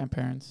see my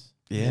grandparents.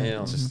 Yeah.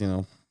 Just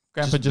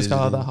Grandpa just got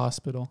out of the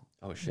hospital.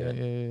 Oh shit!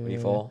 Yeah. When you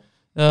fall?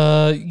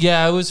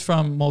 Yeah, it was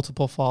from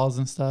multiple falls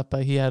and stuff,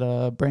 but he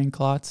had brain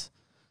clots.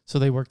 So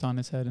they worked on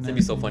his head. It's gonna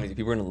be so funny.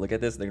 People are gonna look at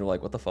this. They're gonna be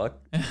like, "What the fuck?"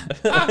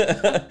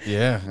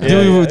 Yeah.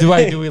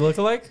 Do we look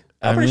alike?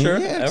 I'm pretty sure.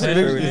 Yeah, I'm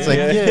pretty sure. it's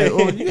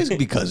like, you guys can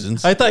be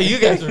cousins. I thought you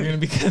guys were gonna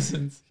be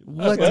cousins.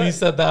 When you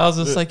said that, I was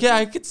just like, yeah,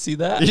 I could see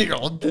that.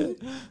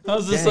 I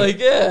was just like,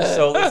 yeah.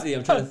 So let's see.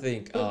 I'm trying to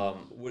think.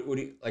 What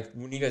do you like?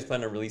 When do you guys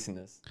plan on releasing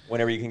this?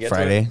 Whenever you can get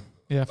Friday. to it?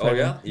 Yeah.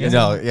 Friday. Oh yeah.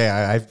 No.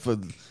 Yeah.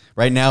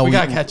 Right now we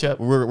gotta catch up.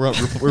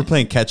 We're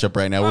playing catch up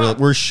right now.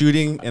 We're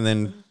shooting and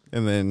then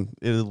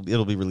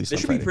it'll be released. This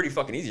should Friday. be pretty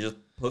fucking easy. Just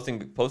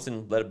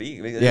posting, let it be.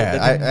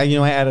 Yeah, I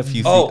add a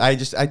few. I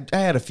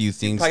add a few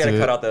things. Probably gotta to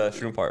cut it. out the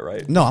shroom part,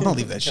 right? No, I'm gonna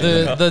leave that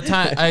shit. The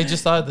time I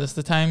just thought of this.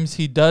 The times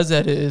he does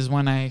edit is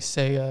when I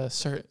say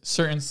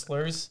certain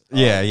slurs.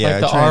 Yeah, like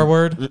the R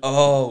word.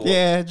 Oh,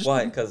 yeah.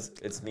 Why? Because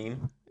it's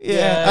mean.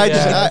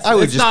 Yeah, I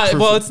would it's just.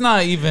 It's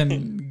not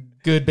even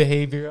good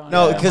behavior.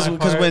 No, because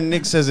when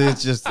Nick says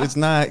it, it's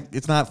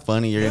not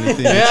funny or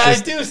anything. Yeah,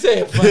 it's just, I do say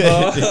it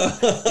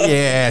funny.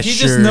 Yeah, he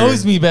just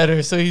knows me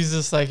better, so he's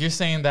just like, you're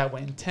saying that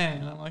way in 10.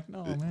 And I'm like,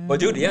 no, man.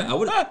 But dude, yeah, I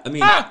would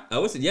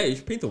say, yeah, you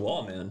should paint the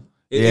wall, man.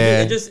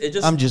 It just.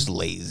 I'm just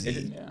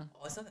lazy. Yeah.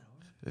 Oh, it's not that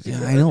hard.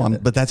 Yeah, I know.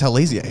 But that's how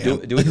lazy I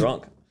am. Do it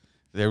drunk.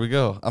 There we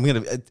go. I'm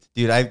gonna,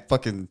 dude. I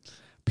fucking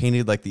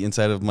painted like the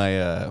inside of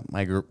my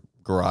my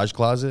garage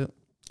closet,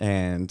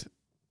 and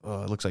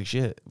it looks like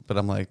shit. But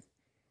I'm like,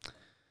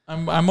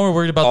 I'm more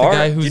worried about the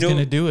guy who's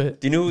gonna do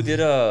it. Do you know who did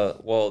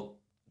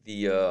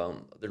the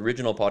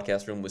original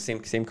podcast room was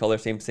same color,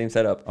 same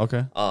setup.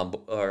 Okay.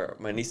 Or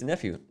my niece and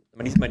nephew,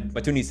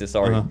 my two nieces.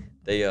 Sorry,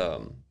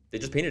 they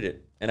just painted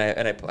it, and I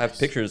have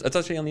pictures. It's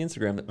actually on the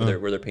Instagram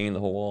where they're painting the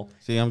whole wall.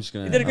 See, I'm just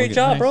gonna. You did a great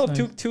job, bro.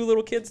 Nice. Two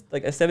little kids,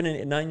 like a 7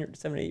 and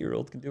 8 year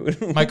old can do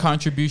it. My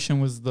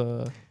contribution was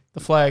the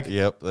flag.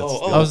 Yep. That's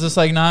I was just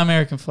like, nah,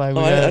 American flag.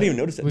 I didn't even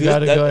notice that. We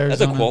gotta go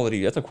Arizona.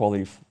 That's a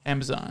quality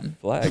Amazon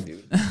flag,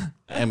 dude.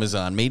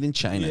 Amazon, made in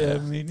China. Yeah,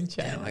 made in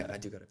China. I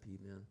do gotta pee,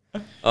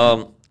 man.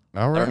 All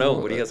right. I don't know.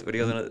 What do you guys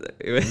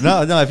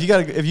No. If you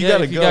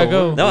gotta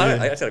go. No,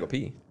 I just gotta go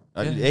pee.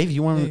 Hey, if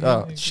you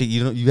want, shit,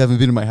 you haven't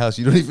been in my house.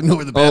 You don't even know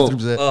where the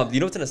bathroom's at. You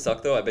know what's gonna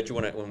suck though? I bet you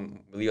when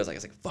Leo's like,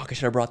 fuck, I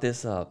should have brought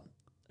this up.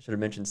 I should have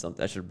mentioned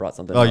something. I should have brought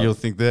something. Oh, you'll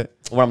think that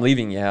when I'm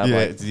leaving, yeah.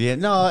 Yeah.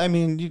 No, I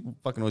mean, you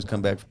fucking always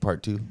come back for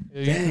part 2.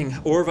 Dang,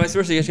 or vice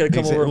versa. You guys gotta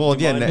come over. Well,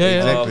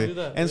 exactly. Do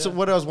that, And so,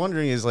 what I was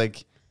wondering is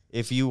like,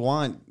 if you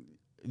want,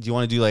 do you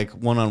want to do like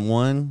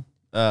one-on-one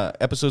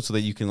episodes so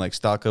that you can like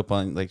stock up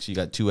on like, so you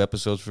got 2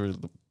 episodes for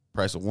the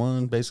price of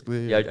 1,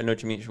 basically? Yeah, I know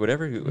what you mean.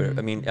 Whatever.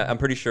 I mean, I'm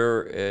pretty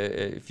sure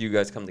if you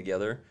guys come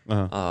together,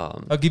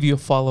 I'll give you a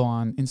follow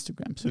on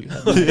Instagram so you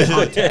have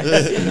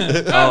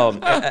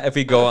if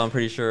we go, I'm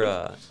pretty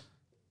sure.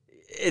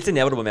 It's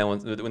inevitable, man.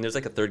 When there's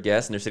like a third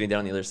guest and they're sitting down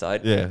on the other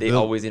side, they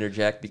always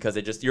interject because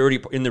you're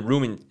already in the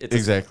room and it's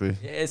exactly.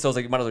 So it's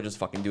like, you might as well just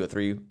fucking do a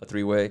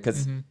three-way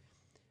because.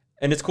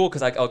 And it's cool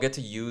because I'll get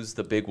to use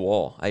the big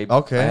wall. I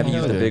haven't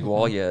used the big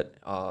wall yet.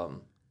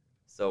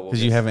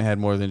 Because you haven't had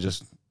more than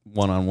just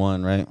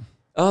one-on-one, right?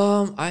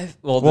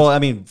 I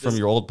mean, from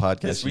your old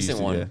podcast, this recent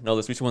one. No,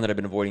 this recent one that I've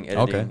been avoiding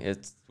editing. Okay.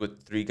 It's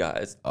with 3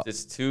 guys.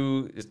 It's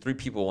 3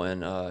 people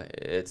and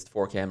it's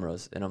 4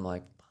 cameras. And I'm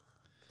like,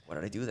 why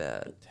did I do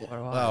that?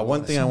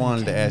 One thing I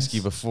wanted to ask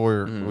you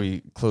before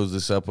we close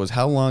this up was,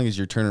 how long is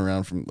your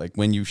turnaround from like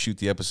when you shoot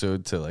the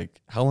episode to like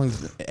how long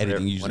is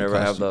editing usually? Whenever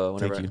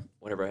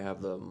I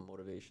have the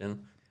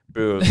motivation.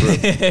 Dude,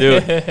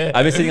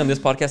 I've been sitting on this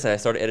podcast that I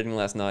started editing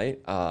last night,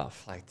 for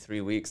like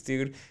 3 weeks,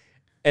 dude.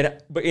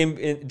 But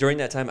during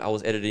that time, I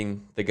was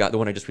editing the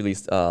one I just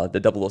released,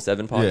 the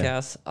 007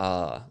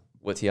 podcast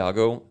with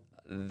Tiago.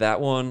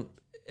 That one,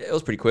 it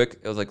was pretty quick.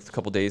 It was like a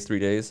couple days, 3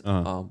 days.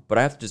 But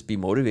I have to just be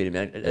motivated,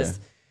 man.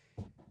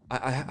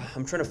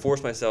 I'm trying to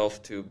force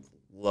myself to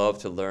love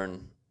to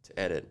learn to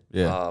edit.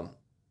 Yeah.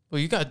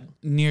 Well, you got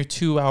near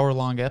 2 hour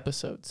long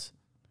episodes.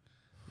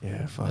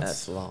 Yeah, fuck.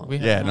 That's long.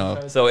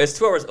 No. So it's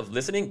 2 hours of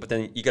listening, but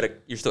then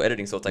you're still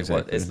editing. So it's like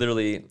what? It's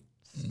literally.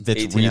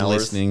 That's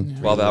re-listening.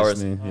 12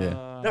 hours.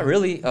 Yeah. Not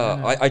really.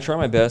 I try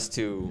my best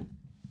to.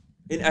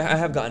 I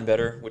have gotten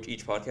better with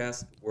each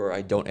podcast where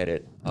I don't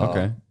edit.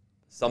 Okay.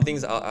 Some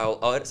things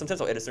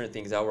sometimes I'll edit certain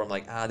things out where I'm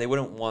like,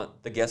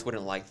 the guests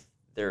wouldn't like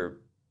their,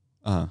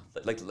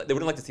 like they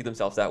wouldn't like to see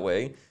themselves that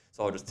way.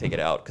 So I'll just take it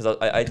out because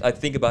I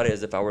think about it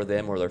as if I were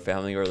them or their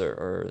family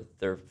or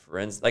their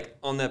friends. Like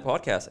on that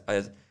podcast, I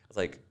was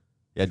like.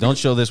 Yeah, don't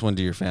show this one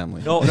to your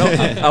family. No,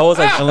 I was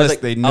like, unless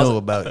they know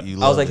about you.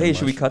 I was like, hey,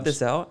 should we cut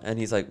this out? And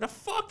he's like, no,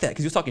 fuck that,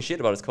 because he was talking shit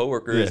about his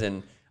coworkers,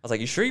 and I was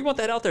like, you sure you want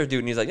that out there, dude?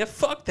 And he's like, yeah,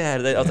 fuck that.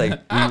 And I was like,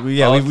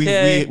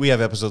 okay. we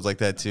have episodes like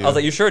that too. I was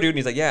like, you sure, dude? And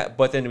he's like, yeah,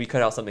 but then we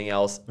cut out something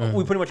else.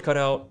 We pretty much cut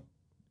out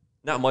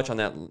not much on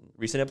that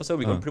recent episode.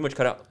 We pretty much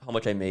cut out how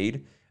much I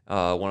made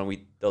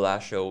the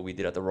last show we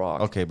did at the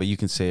Rock. Okay, but you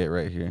can say it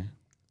right here.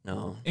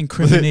 No.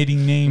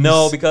 incriminating names.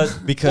 No,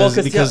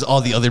 because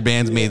all the other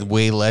bands made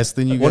way less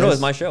than you guys. Well, no, it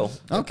was my show.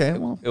 Okay,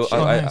 well,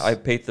 I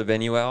paid the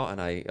venue out, and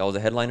I was a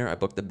headliner. I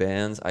booked the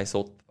bands. I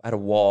had a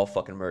wall of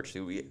fucking merch.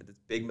 Dude, we had this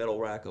big metal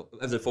rack.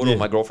 There's a photo of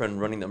my girlfriend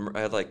running them.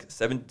 I had like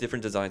 7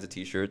 different designs of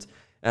T-shirts.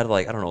 I had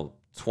like, I don't know,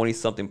 20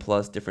 something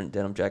plus different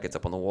denim jackets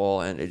up on the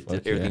wall, and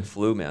everything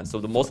flew, man. So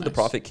most of the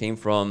profit came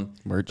from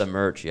the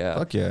merch. Yeah.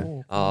 Fuck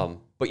yeah.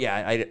 But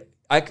yeah,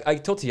 I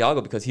told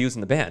Tiago because he was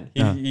in the band.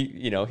 He's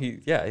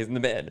in the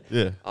band.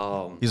 Yeah.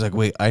 He's like,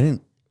 wait, I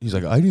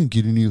didn't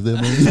get any of that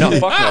money. No,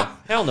 fuck no,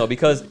 hell no,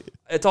 because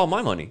it's all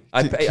my money.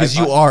 Because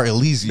you are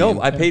Elyzian.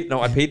 No, I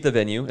paid the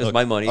venue. It's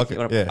my money. Okay,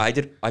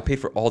 yeah. I paid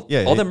for all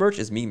the merch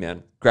is me,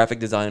 man. Graphic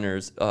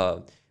designers,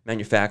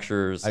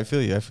 manufacturers. I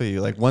feel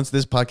you. Like once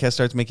this podcast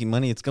starts making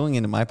money, it's going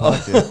into my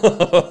pocket.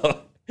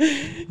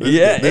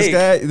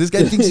 This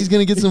guy thinks he's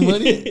gonna get some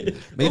money.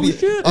 Maybe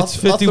it's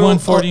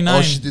 $51.49.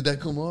 Oh, shit, did that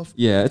come off?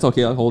 Yeah, it's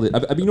okay. I'll hold it.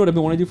 You know what I've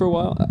been wanting to do for a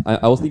while?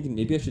 I was thinking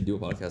maybe I should do a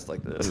podcast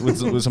like this with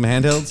some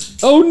handhelds.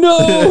 Oh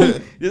no!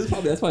 That's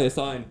probably a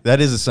sign. That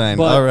is a sign.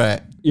 But, all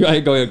right.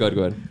 Go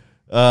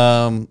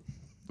ahead.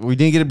 We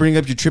didn't get to bring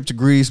up your trip to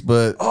Greece,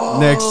 but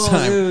next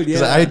time, dude,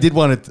 yeah. I did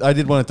want to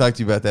talk to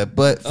you about that.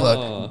 But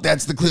fuck,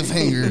 that's the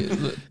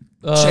cliffhanger.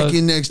 Check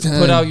in next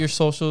time. Put out your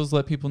socials.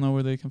 Let people know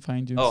where they can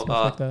find you. And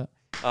stuff like that.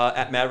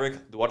 At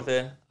Maverick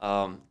Duarte,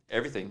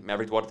 everything.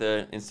 Maverick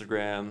Duarte,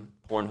 Instagram,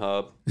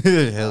 Pornhub.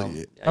 Hell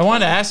yeah. I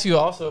wanted to ask you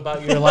also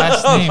about your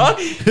last name.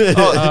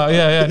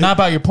 Yeah. Not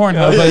about your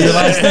Pornhub, but your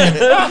last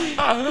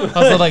name.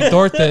 Also, like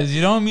Duartes.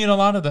 You don't meet a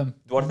lot of them.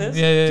 Duartes?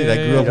 Yeah. Dude,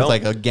 I grew up with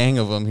like a gang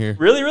of them here.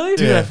 Really?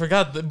 Dude, I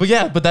forgot.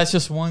 But that's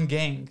just one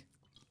gang.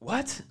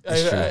 What?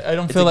 I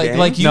don't It's feel a gang?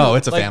 like you. No,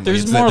 it's a like, family.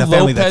 There's It's more the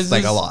family Lopez's.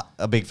 that's like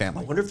a big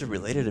family. I wonder if they're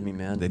related to me,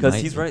 man. They Because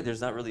might he's be. right.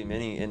 There's not really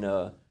many in.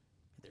 There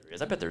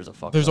is. I bet there's a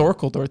fuck. There's ton.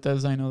 Oracle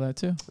Duartes. I know that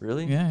too.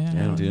 Really?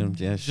 Yeah. Dude.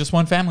 Yeah. Just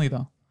one family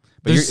though.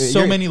 But There's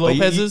so many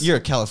Lopez's. You're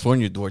a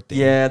California Duarte.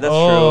 Yeah, that's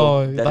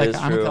true. That like is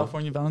I'm true. a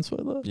California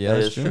Valenzuela. Yeah, That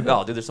that's is true. true.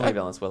 Oh, dude, there's so many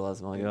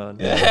Valenzuelas. Oh my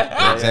god.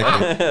 Yeah,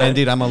 exactly. And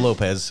dude, I'm a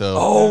Lopez, so.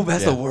 Oh,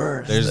 that's the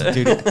worst. There's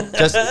dude,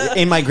 just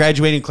in my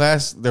graduating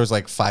class, there was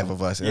like 5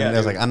 of us, and I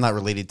was like, I'm not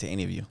related to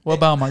any of you. What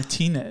about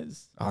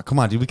Martinez? Oh, come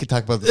on, dude, we could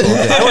talk about this all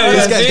day.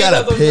 This guy's got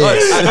a piss.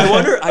 I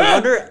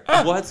wonder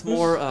what's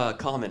more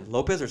common,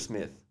 Lopez or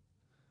Smith?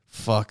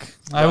 Fuck.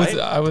 I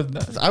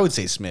would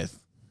say Smith.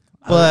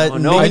 But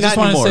no, I just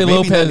want to say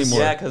Lopez.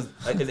 Yeah, because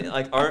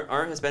like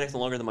aren't Hispanics no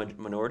longer the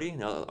minority?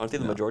 Now aren't they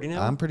the majority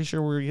now? I'm pretty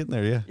sure we're getting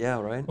there. Yeah.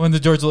 Yeah, right. When the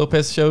George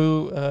Lopez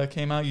show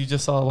came out, you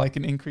just saw like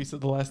an increase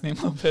of the last name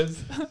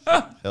Lopez.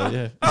 Hell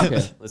yeah.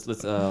 Okay,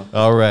 let's.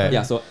 All right.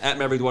 Yeah. So at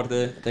Maverick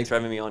Duarte, thanks for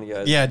having me on, you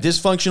guys. Yeah,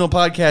 Dysfunctional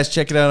Podcast.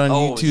 Check it out on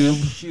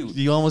YouTube. Shoot.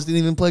 You almost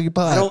didn't even plug your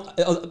pod.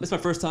 It's my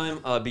first time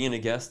being a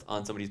guest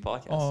on somebody's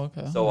podcast. Oh,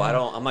 okay. So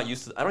I'm not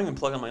used to. I don't even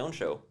plug on my own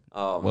show.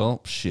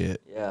 Well,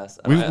 shit. Yes.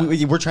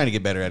 We're trying to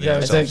get better at it. Yeah,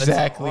 ourselves.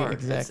 exactly.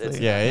 It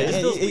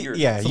feels weird.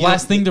 Yeah. It's the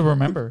last thing to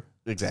remember.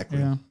 Exactly.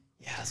 Yeah.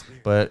 Yeah, it's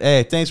weird. But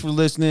hey, thanks for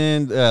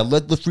listening.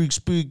 Let the freaks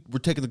speak. We're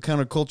taking the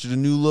counterculture to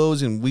new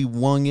lows, and we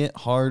wung it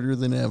harder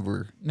than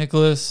ever.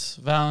 Nicholas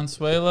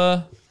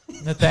Valenzuela,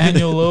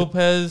 Nathaniel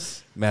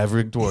Lopez,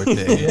 Maverick Duarte.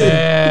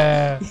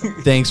 Yeah.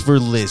 Thanks for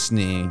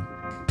listening.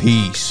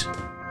 Peace.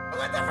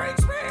 Let the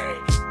freaks speak!